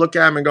 and then you look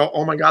at him and go,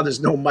 oh my God, there's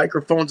no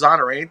microphones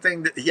on or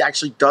anything? He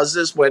actually does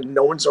this when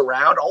no one's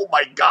around? Oh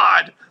my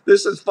God,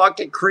 this is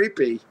fucking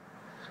creepy.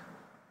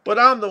 But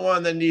I'm the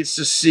one that needs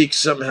to seek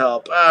some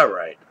help. All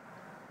right.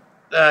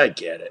 I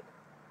get it,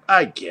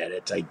 I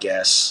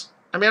guess.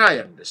 I mean, I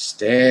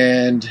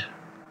understand.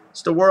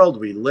 It's the world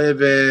we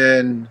live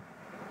in.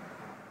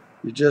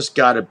 You just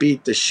got to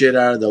beat the shit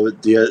out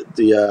of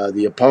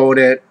the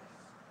opponent.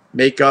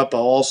 Make up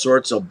all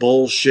sorts of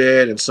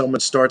bullshit, and someone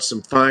starts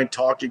some fine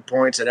talking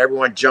points, and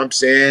everyone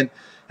jumps in,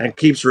 and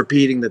keeps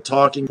repeating the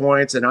talking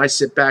points. And I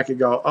sit back and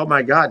go, oh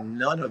my God,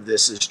 none of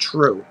this is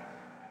true.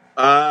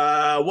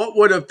 What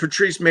would have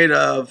Patrice made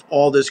of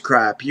all this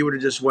crap? He would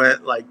have just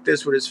went like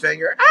this with his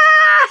finger.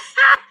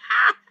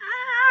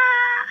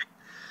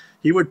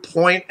 He would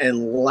point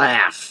and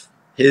laugh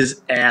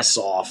his ass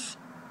off.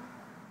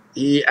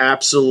 He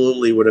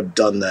absolutely would have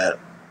done that.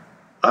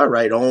 All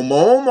right, Om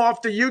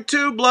off the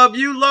YouTube. Love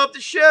you, love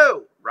the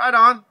show. Right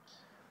on.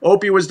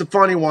 Opie was the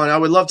funny one. I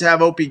would love to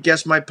have Opie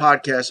guest my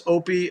podcast.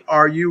 Opie,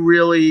 are you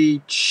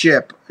really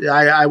Chip?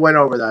 I went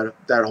over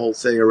that whole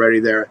thing already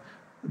there.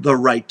 The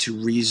right to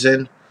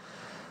reason.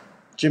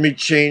 Jimmy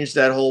changed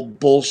that whole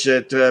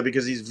bullshit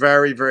because he's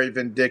very, very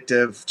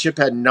vindictive. Chip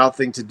had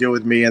nothing to do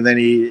with me, and then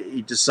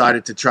he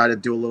decided to try to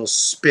do a little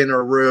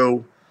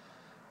spinneroo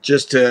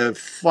just to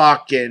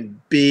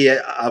fucking be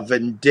a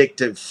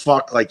vindictive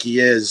fuck like he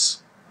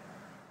is.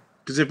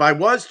 Because if I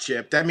was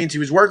Chip, that means he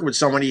was working with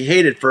someone he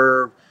hated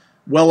for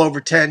well over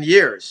 10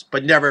 years,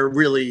 but never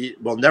really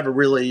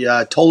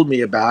told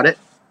me about it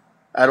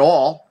at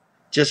all.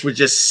 Would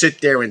just sit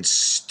there and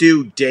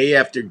stew day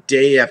after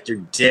day after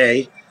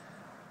day.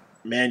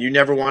 Man, you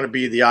never want to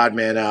be the odd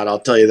man out, I'll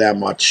tell you that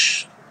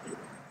much.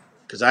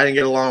 Because I didn't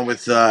get along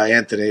with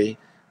Anthony.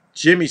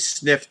 Jimmy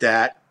sniffed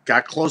that,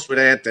 got close with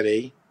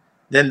Anthony.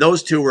 Then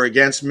those two were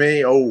against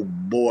me. Oh,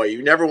 boy,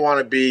 you never want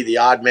to be the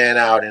odd man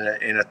out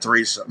in a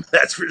threesome.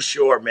 That's for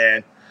sure,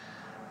 man.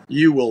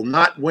 You will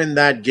not win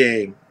that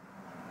game.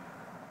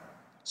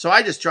 So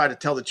I just try to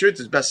tell the truth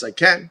as best I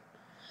can.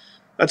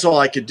 That's all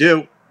I could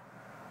do.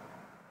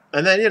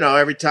 And then,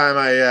 every time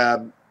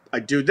I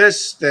do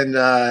this, then,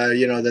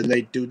 then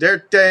they do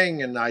their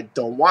thing, and I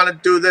don't want to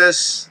do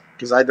this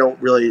because I don't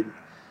really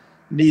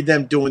need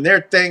them doing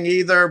their thing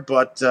either,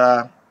 but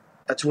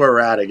that's where we're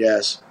at, I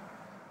guess.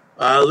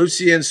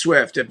 Lucien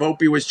Swift, if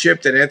Opie was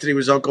Chip, then Anthony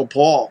was Uncle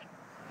Paul.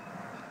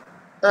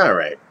 All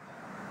right.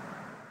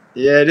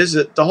 Yeah,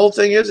 the whole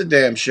thing is a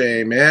damn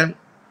shame, man.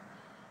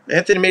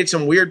 Anthony made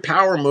some weird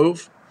power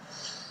move.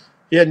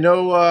 He had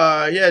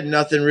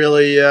nothing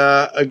really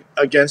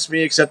against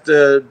me except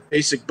the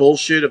basic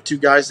bullshit of two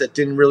guys that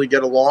didn't really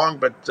get along,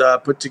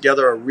 but put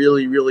together a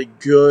really, really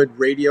good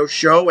radio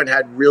show and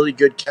had really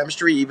good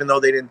chemistry, even though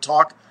they didn't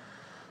talk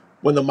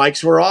when the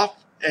mics were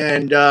off.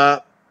 And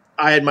I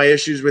had my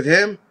issues with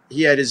him.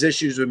 He had his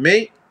issues with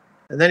me.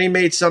 And then he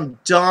made some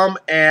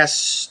dumb-ass,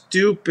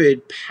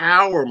 stupid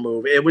power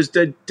move. It was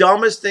the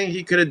dumbest thing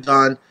he could have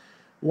done.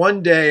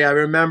 One day, I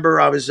remember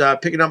I was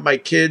picking up my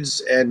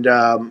kids, and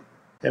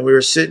we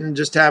were sitting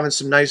just having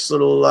some nice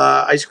little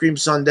ice cream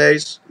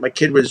sundaes. My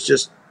kid was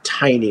just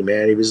tiny,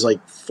 man. He was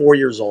like 4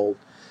 years old.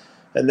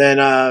 And then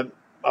a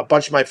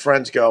bunch of my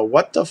friends go,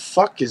 what the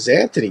fuck is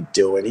Anthony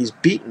doing? He's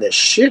beating the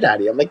shit out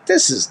of you. I'm like,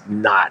 this is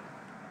not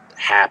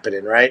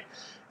happening, right?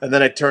 And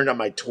then I turned on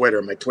my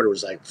Twitter. My Twitter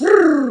was like,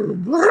 brr,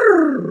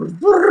 brr,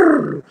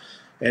 brr.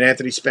 And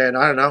Anthony spent,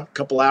 I don't know, a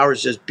couple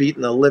hours just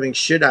beating the living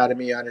shit out of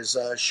me on his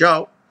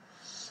show.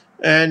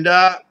 And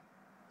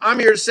I'm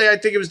here to say I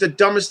think it was the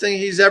dumbest thing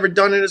he's ever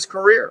done in his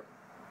career.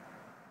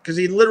 Because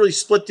he literally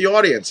split the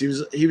audience.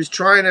 He was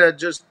trying to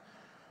just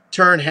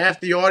turn half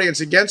the audience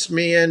against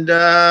me. And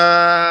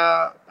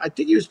I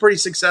think he was pretty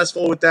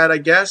successful with that, I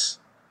guess.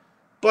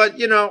 But,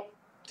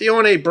 the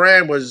O&A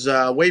brand was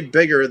way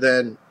bigger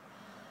than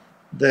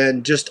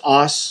just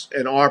us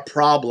and our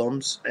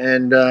problems.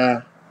 And,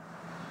 that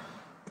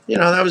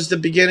was the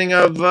beginning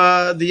of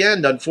the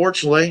end,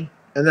 unfortunately.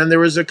 And then there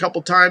was a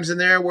couple times in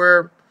there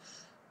where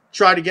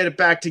tried to get it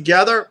back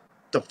together.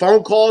 The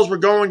phone calls were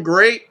going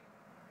great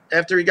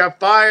after he got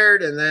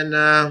fired. And then,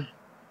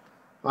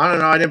 I don't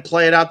know, I didn't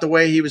play it out the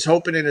way he was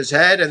hoping in his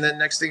head. And then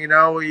next thing you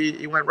know,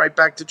 he went right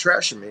back to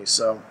trashing me.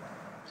 So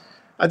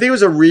I think it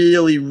was a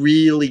really,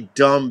 really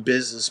dumb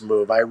business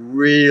move. I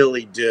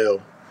really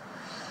do.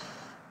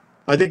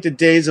 I think the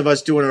days of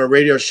us doing a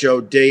radio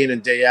show day in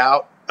and day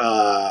out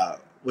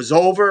was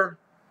over.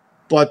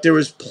 But there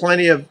was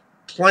plenty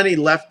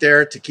left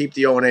there to keep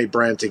the O&A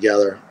brand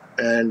together.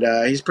 And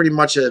he's pretty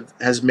much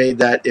has made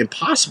that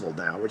impossible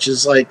now, which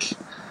is like,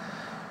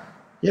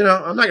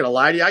 I'm not going to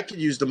lie to you. I could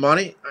use the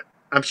money.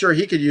 I'm sure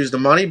he could use the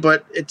money,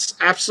 but it's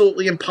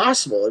absolutely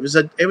impossible.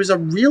 It was a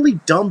really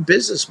dumb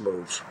business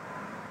move.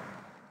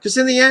 Because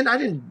in the end, I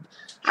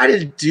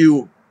didn't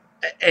do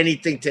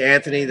anything to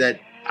Anthony that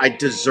I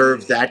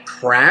deserved that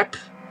crap.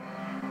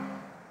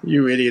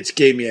 You idiots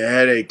gave me a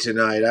headache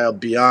tonight. I'll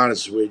be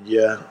honest with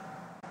you.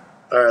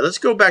 All right, let's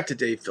go back to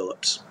Dave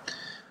Phillips.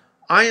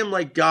 I am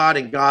like God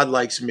and God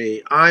likes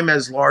me. I'm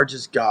as large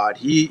as God.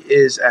 He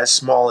is as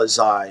small as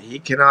I. He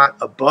cannot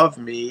above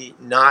me,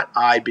 not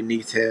I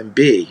beneath him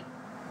be.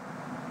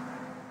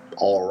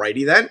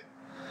 Alrighty then.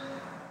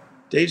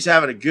 Dave's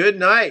having a good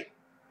night.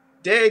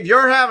 Dave,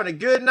 you're having a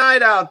good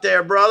night out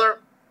there, brother.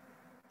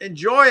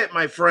 Enjoy it,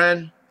 my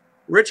friend.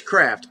 Rich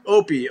Kraft,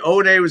 Opie,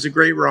 O&A was a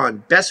great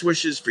run. Best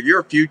wishes for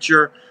your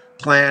future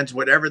plans,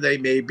 whatever they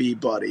may be,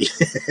 buddy.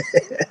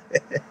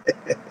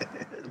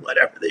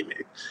 Whatever they may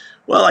be.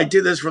 Well, I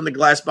do this from the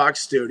Glassbox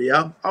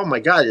studio. Oh, my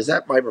God. Is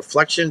that my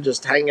reflection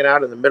just hanging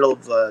out in the middle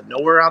of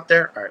nowhere out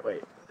there? All right,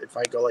 wait. If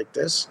I go like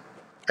this.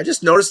 I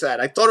just noticed that.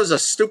 I thought it was a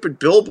stupid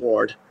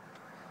billboard.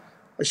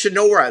 I should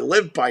know where I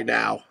live by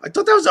now. I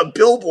thought that was a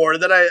billboard.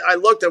 And then I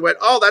looked and went,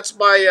 oh, that's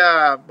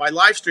my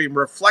live stream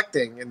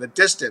reflecting in the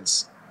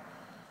distance.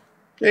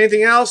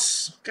 Anything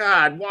else?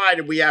 God, why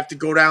did we have to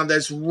go down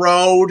this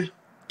road?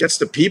 Gets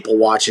the people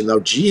watching, though.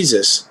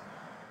 Jesus.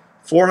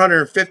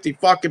 450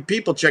 fucking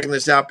people checking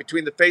this out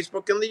between the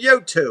Facebook and the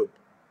YouTube.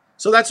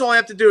 So that's all I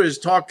have to do is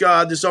talk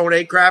the Zone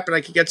 8 crap, and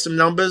I can get some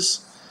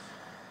numbers.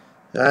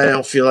 I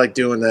don't feel like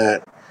doing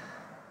that.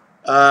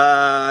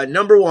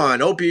 Number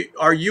one, Opie,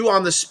 are you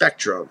on the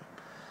spectrum?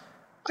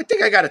 I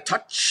think I got a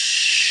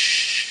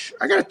touch.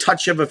 I got a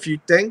touch of a few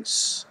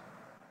things.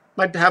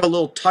 Might have a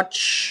little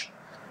touch.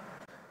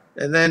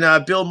 And then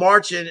Bill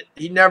Marchant,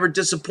 he never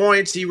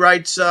disappoints. He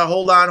writes,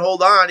 hold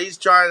on. He's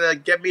trying to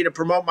get me to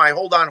promote my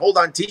hold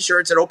on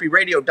t-shirts at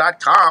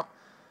opradio.com.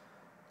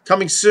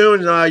 Coming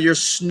soon, your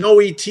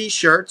snowy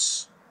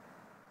t-shirts.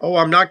 Oh,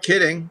 I'm not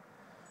kidding.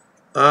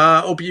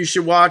 Opie, you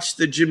should watch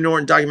the Jim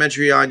Norton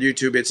documentary on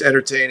YouTube. It's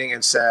entertaining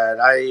and sad.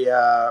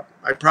 I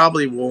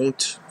probably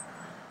won't.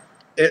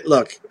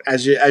 Look,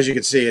 as you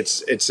can see,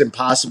 it's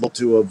impossible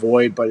to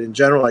avoid. But in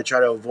general, I try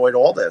to avoid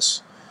all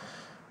this.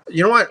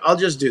 You know what? I'll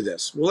just do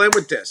this. We'll end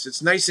with this.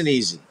 It's nice and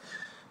easy.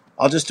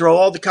 I'll just throw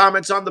all the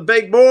comments on the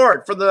big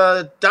board from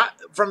the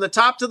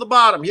top to the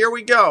bottom. Here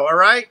we go. All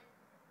right.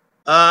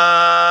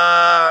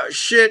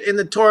 Shit in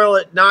the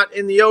toilet, not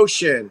in the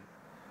ocean.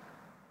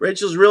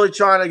 Rachel's really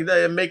trying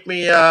to make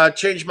me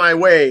change my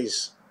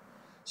ways.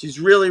 She's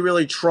really,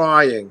 really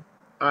trying.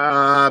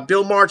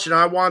 Bill Marchant,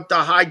 I want the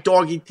high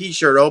doggy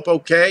t-shirt. Ope,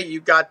 okay, you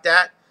got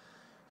that.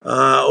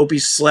 Opie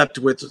slept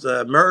with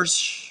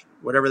Mersh,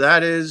 whatever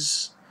that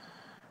is.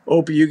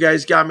 Opie, you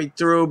guys got me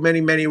through many,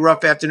 many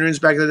rough afternoons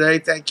back in the day.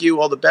 Thank you.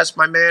 All the best,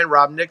 my man.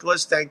 Rob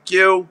Nicholas, thank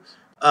you.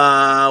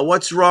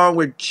 What's wrong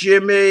with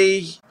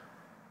Jimmy?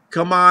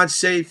 Come on,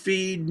 say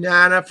feed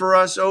Nana for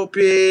us,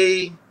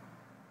 Opie.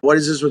 What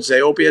does this one say?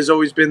 Opie has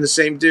always been the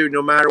same dude.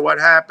 No matter what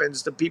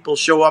happens, the people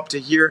show up to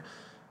hear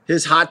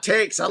his hot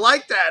takes. I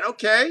like that.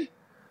 Okay.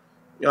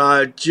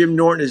 Jim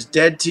Norton is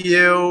dead to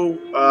you.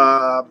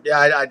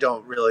 I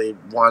don't really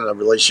want a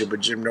relationship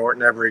with Jim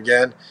Norton ever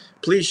again.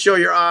 Please show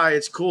your eye.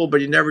 It's cool,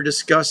 but you never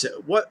discuss it.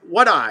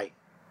 What eye?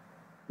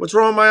 What's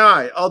wrong with my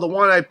eye? Oh, the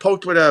one I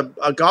poked with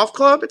a golf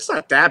club? It's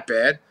not that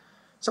bad.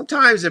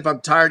 Sometimes if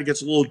I'm tired, it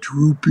gets a little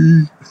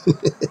droopy.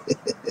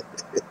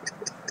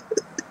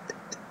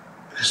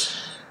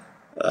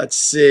 Let's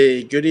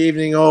see. Good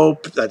evening,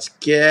 Ope. That's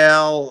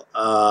Gail.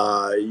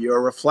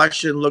 Your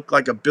reflection looked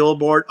like a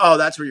billboard. Oh,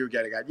 that's what you were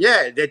getting at.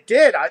 Yeah, it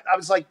did. I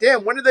was like,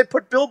 damn, when did they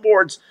put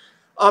billboards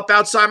up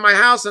outside my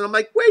house? And I'm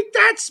like, wait,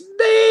 that's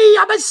me.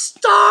 I'm a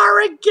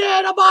star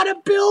again. I'm on a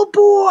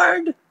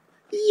billboard.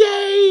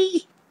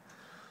 Yay.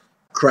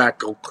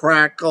 Crackle,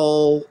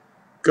 crackle.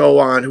 Go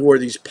on. Who are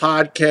these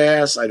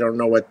podcasts? I don't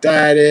know what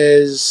that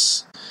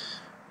is.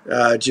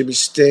 Jimmy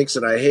stinks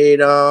and I hate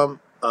him.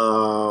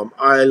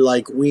 I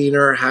like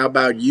Wiener. How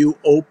about you,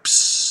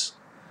 Opes?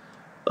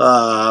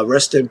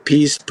 Rest in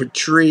peace,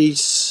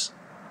 Patrice.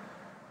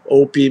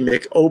 Opie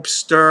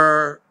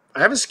McOpster. I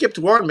haven't skipped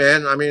one,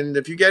 man. I mean,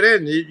 if you get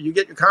in, you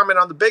get your comment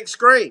on the big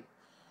screen.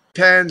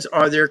 Depends.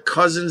 Are there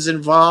cousins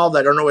involved?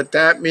 I don't know what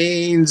that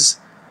means.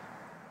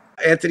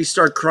 Anthony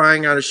started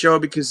crying on a show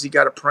because he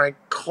got a prank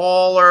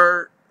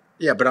caller.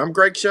 Yeah, but I'm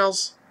Greg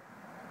Shells.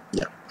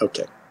 Yeah,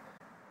 okay.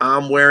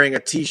 I'm wearing a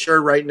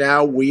t-shirt right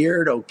now.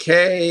 Weird.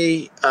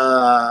 Okay.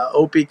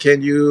 Opie,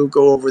 can you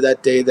go over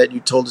that day that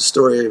you told the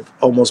story of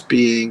almost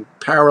being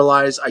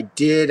paralyzed? I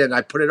did, and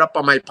I put it up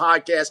on my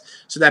podcast,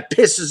 so that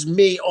pisses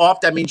me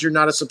off. That means you're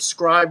not a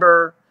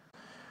subscriber.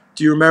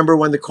 Do you remember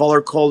when the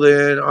caller called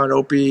in on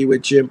Opie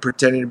with Jim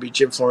pretending to be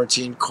Jim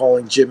Florentine,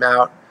 calling Jim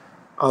out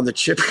on the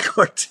Chip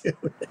cartoon?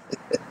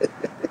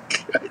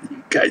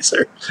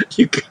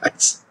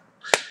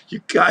 You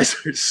guys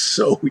are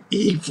so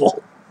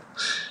evil.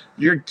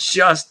 You're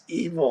just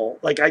evil.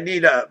 Like I'll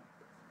need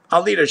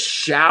a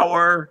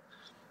shower,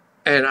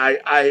 and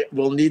I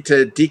will need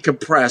to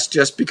decompress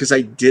just because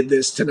I did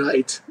this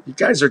tonight. You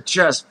guys are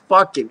just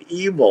fucking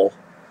evil.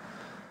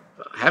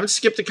 I haven't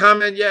skipped a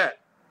comment yet.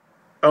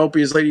 I hope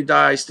his lady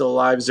Di still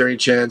alive. Is there any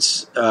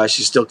chance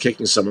she's still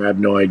kicking somewhere? I have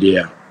no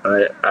idea.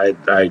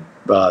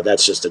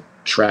 That's just a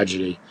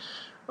tragedy.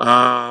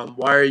 Why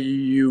are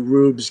you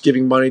Rubes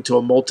giving money to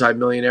a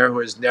multimillionaire who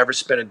has never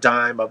spent a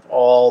dime of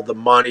all the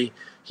money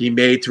he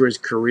made through his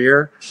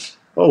career?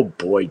 Oh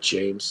boy,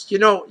 James. You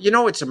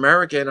know it's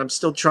America, and I'm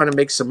still trying to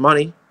make some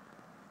money.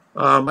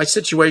 My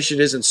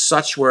situation isn't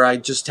such where I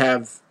just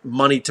have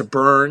money to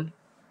burn.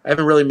 I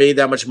haven't really made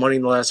that much money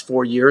in the last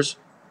 4 years.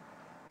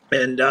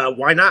 And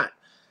why not?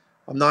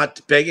 I'm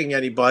not begging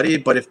anybody,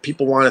 but if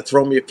people want to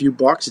throw me a few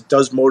bucks, it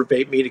does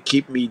motivate me to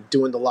keep me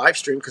doing the live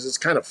stream because it's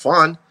kind of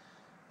fun.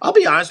 I'll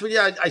be honest with you.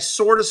 I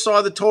sort of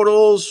saw the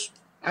totals.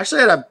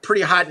 Actually, I had a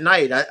pretty hot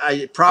night.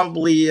 I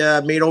probably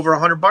made over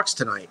 $100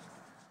 tonight.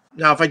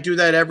 Now, if I do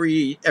that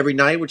every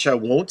night, which I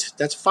won't,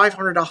 that's $500.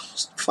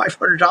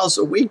 $500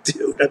 a week,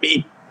 dude. I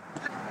mean,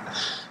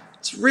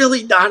 it's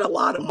really not a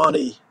lot of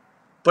money.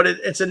 but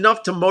it's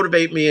enough to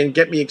motivate me and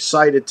get me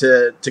excited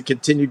to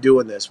continue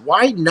doing this.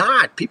 Why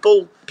not?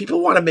 People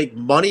want to make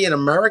money in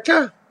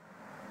America.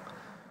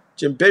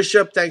 Jim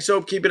Bishop, thanks,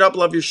 Hope. Keep it up.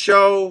 Love your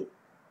show.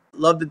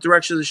 Love the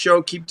direction of the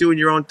show. Keep doing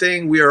your own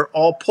thing. We are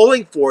all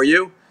pulling for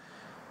you.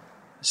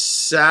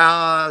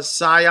 Scions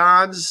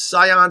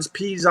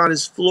pees on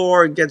his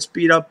floor and gets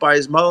beat up by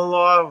his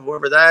mother-in-law,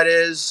 whoever that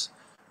is.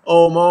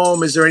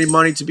 Om, is there any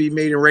money to be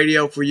made in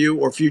radio for you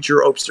or future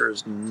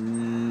Opsters?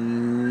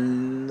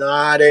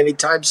 Not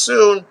anytime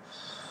soon.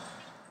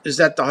 Is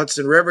that the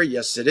Hudson River?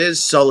 Yes, it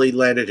is. Sully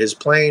landed his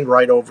plane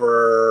right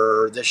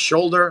over this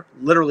shoulder,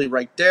 literally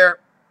right there.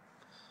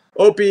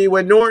 Opie,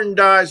 when Norton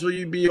dies, will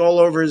you be all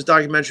over his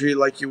documentary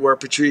like you were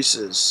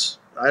Patrice's?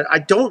 I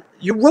don't.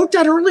 You wrote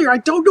that earlier. I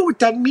don't know what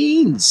that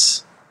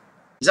means.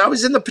 I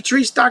was in the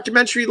Patrice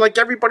documentary like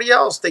everybody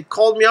else. They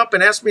called me up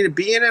and asked me to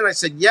be in it. I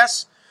said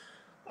yes.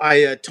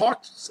 I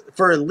talked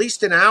for at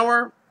least an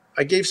hour.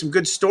 I gave some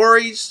good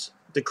stories.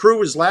 The crew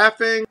was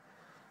laughing.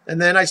 And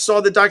then I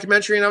saw the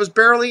documentary and I was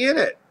barely in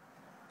it.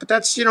 But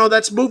that's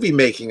movie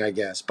making, I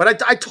guess.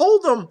 But I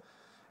told them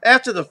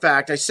after the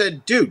fact, I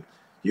said, dude,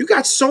 you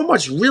got so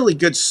much really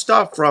good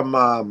stuff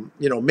from,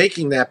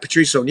 making that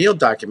Patrice O'Neal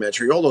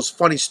documentary, all those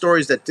funny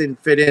stories that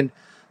didn't fit in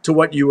to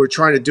what you were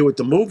trying to do with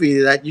the movie,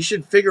 that you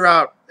should figure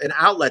out an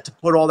outlet to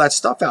put all that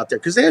stuff out there.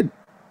 Because they had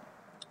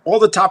all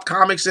the top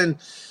comics in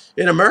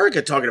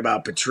America talking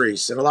about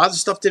Patrice, and a lot of the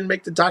stuff didn't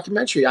make the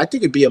documentary. I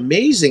think it'd be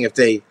amazing if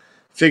they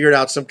figured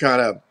out some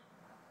kind of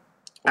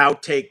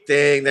outtake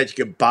thing that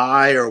you could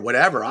buy or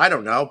whatever. I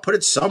don't know. Put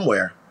it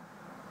somewhere.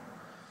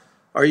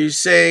 Are you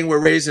saying we're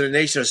raising a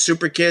nation of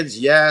super kids?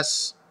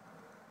 Yes.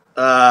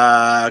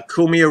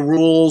 Kumia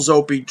rules,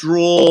 Opie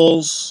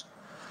drools.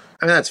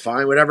 I mean, that's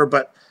fine, whatever.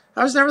 But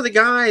I was never the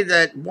guy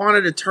that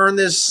wanted to turn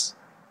this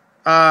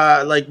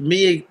like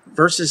me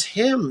versus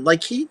him.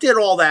 Like, he did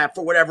all that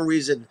for whatever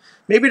reason.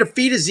 Maybe to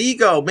feed his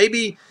ego.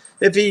 Maybe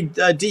if he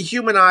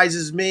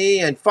dehumanizes me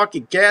and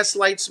fucking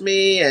gaslights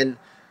me and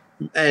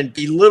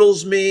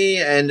belittles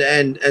me and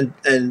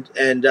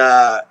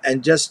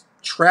just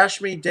trash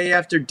me day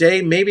after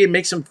day, maybe it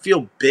makes him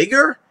feel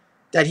bigger,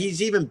 that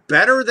he's even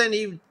better than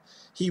he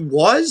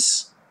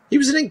was. He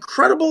was an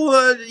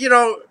incredible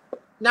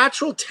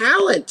natural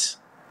talent.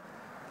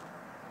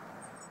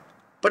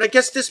 But I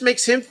guess this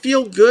makes him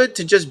feel good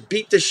to just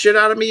beat the shit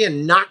out of me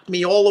and knock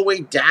me all the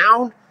way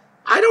down.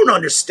 I don't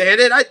understand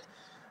it.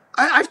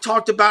 I've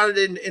talked about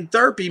it in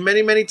therapy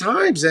many, many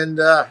times, and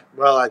I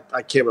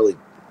can't really.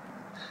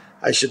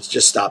 I should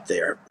just stop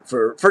there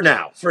for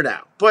now.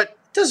 But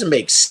it doesn't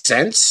make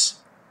sense.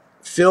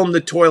 Film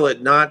the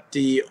toilet, not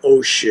the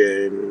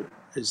ocean.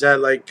 Is that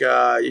like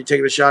you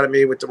taking a shot at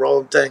me with the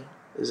rolling thing?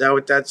 Is that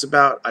what that's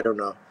about? I don't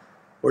know.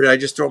 Or did I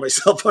just throw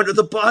myself under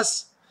the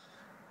bus?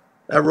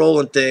 That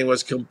rolling thing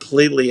was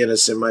completely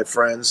innocent, my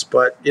friends.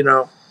 But,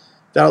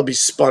 that'll be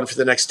spun for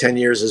the next 10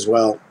 years as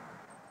well.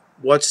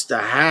 What's the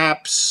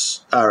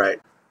haps? All right.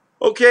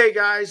 Okay,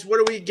 guys,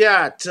 what do we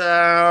got?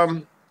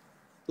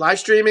 Live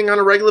streaming on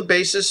a regular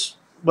basis,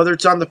 whether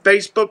it's on the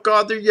Facebook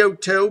or the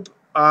YouTube.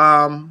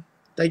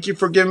 Thank you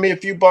for giving me a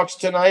few bucks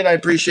tonight. I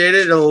appreciate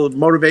it. It'll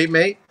motivate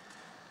me.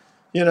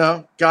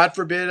 God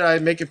forbid I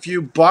make a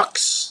few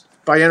bucks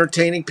by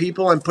entertaining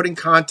people and putting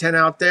content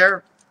out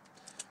there.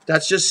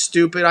 That's just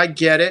stupid. I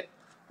get it.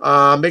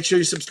 Make sure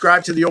you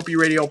subscribe to the Opie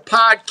Radio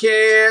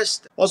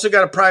podcast. Also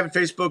got a private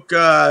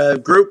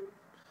Facebook group.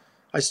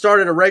 I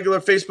started a regular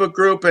Facebook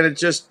group, and it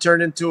just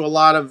turned into a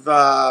lot of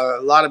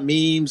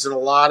memes and a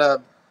lot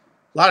of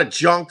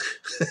junk,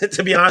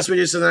 to be honest with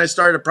you. So then I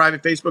started a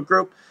private Facebook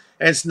group,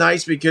 and it's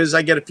nice because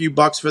I get a few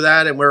bucks for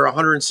that, and we're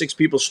 106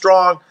 people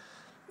strong.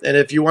 And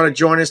if you want to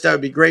join us, that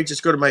would be great.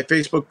 Just go to my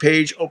Facebook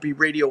page, Opie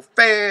Radio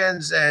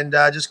Fans, and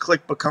just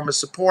click Become a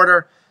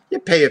Supporter. You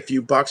pay a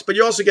few bucks, but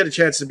you also get a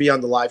chance to be on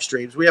the live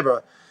streams. We have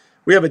a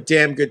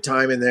damn good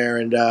time in there,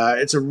 and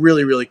it's a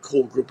really, really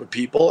cool group of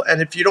people.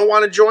 And if you don't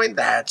want to join,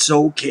 that's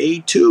okay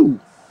too.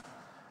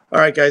 All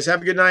right, guys,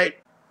 have a good night.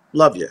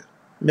 Love you.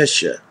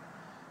 Miss you.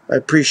 I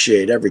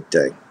appreciate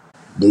everything.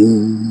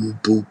 Boo,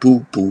 boo,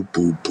 boo, boo,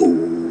 boo,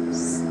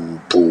 boo,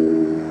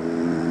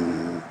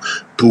 boo.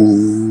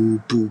 Boo,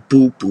 boo,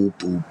 boo, boo,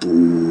 boo,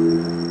 boo,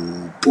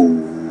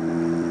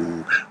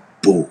 boo.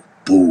 Boo,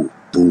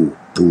 boo, boo,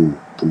 boo,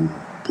 boo.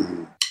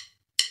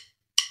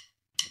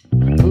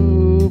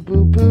 Boo,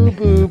 boo, boo,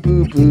 boo,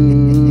 boo,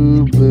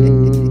 boo,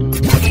 boo.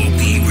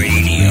 Opie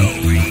Radio.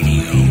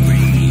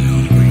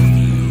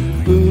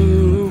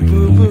 Boo,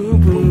 boo,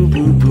 boo,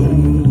 boo, boo,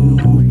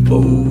 boo,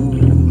 boo.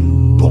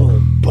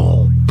 Boom,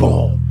 boom,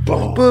 boom,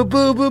 boom. Boo,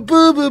 boo, boo,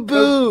 boo, boo,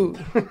 boo.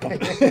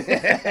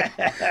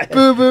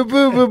 Boo, boo,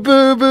 boo, boo,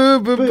 boo, boo,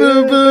 boo,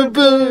 boo, boo,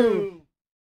 boo.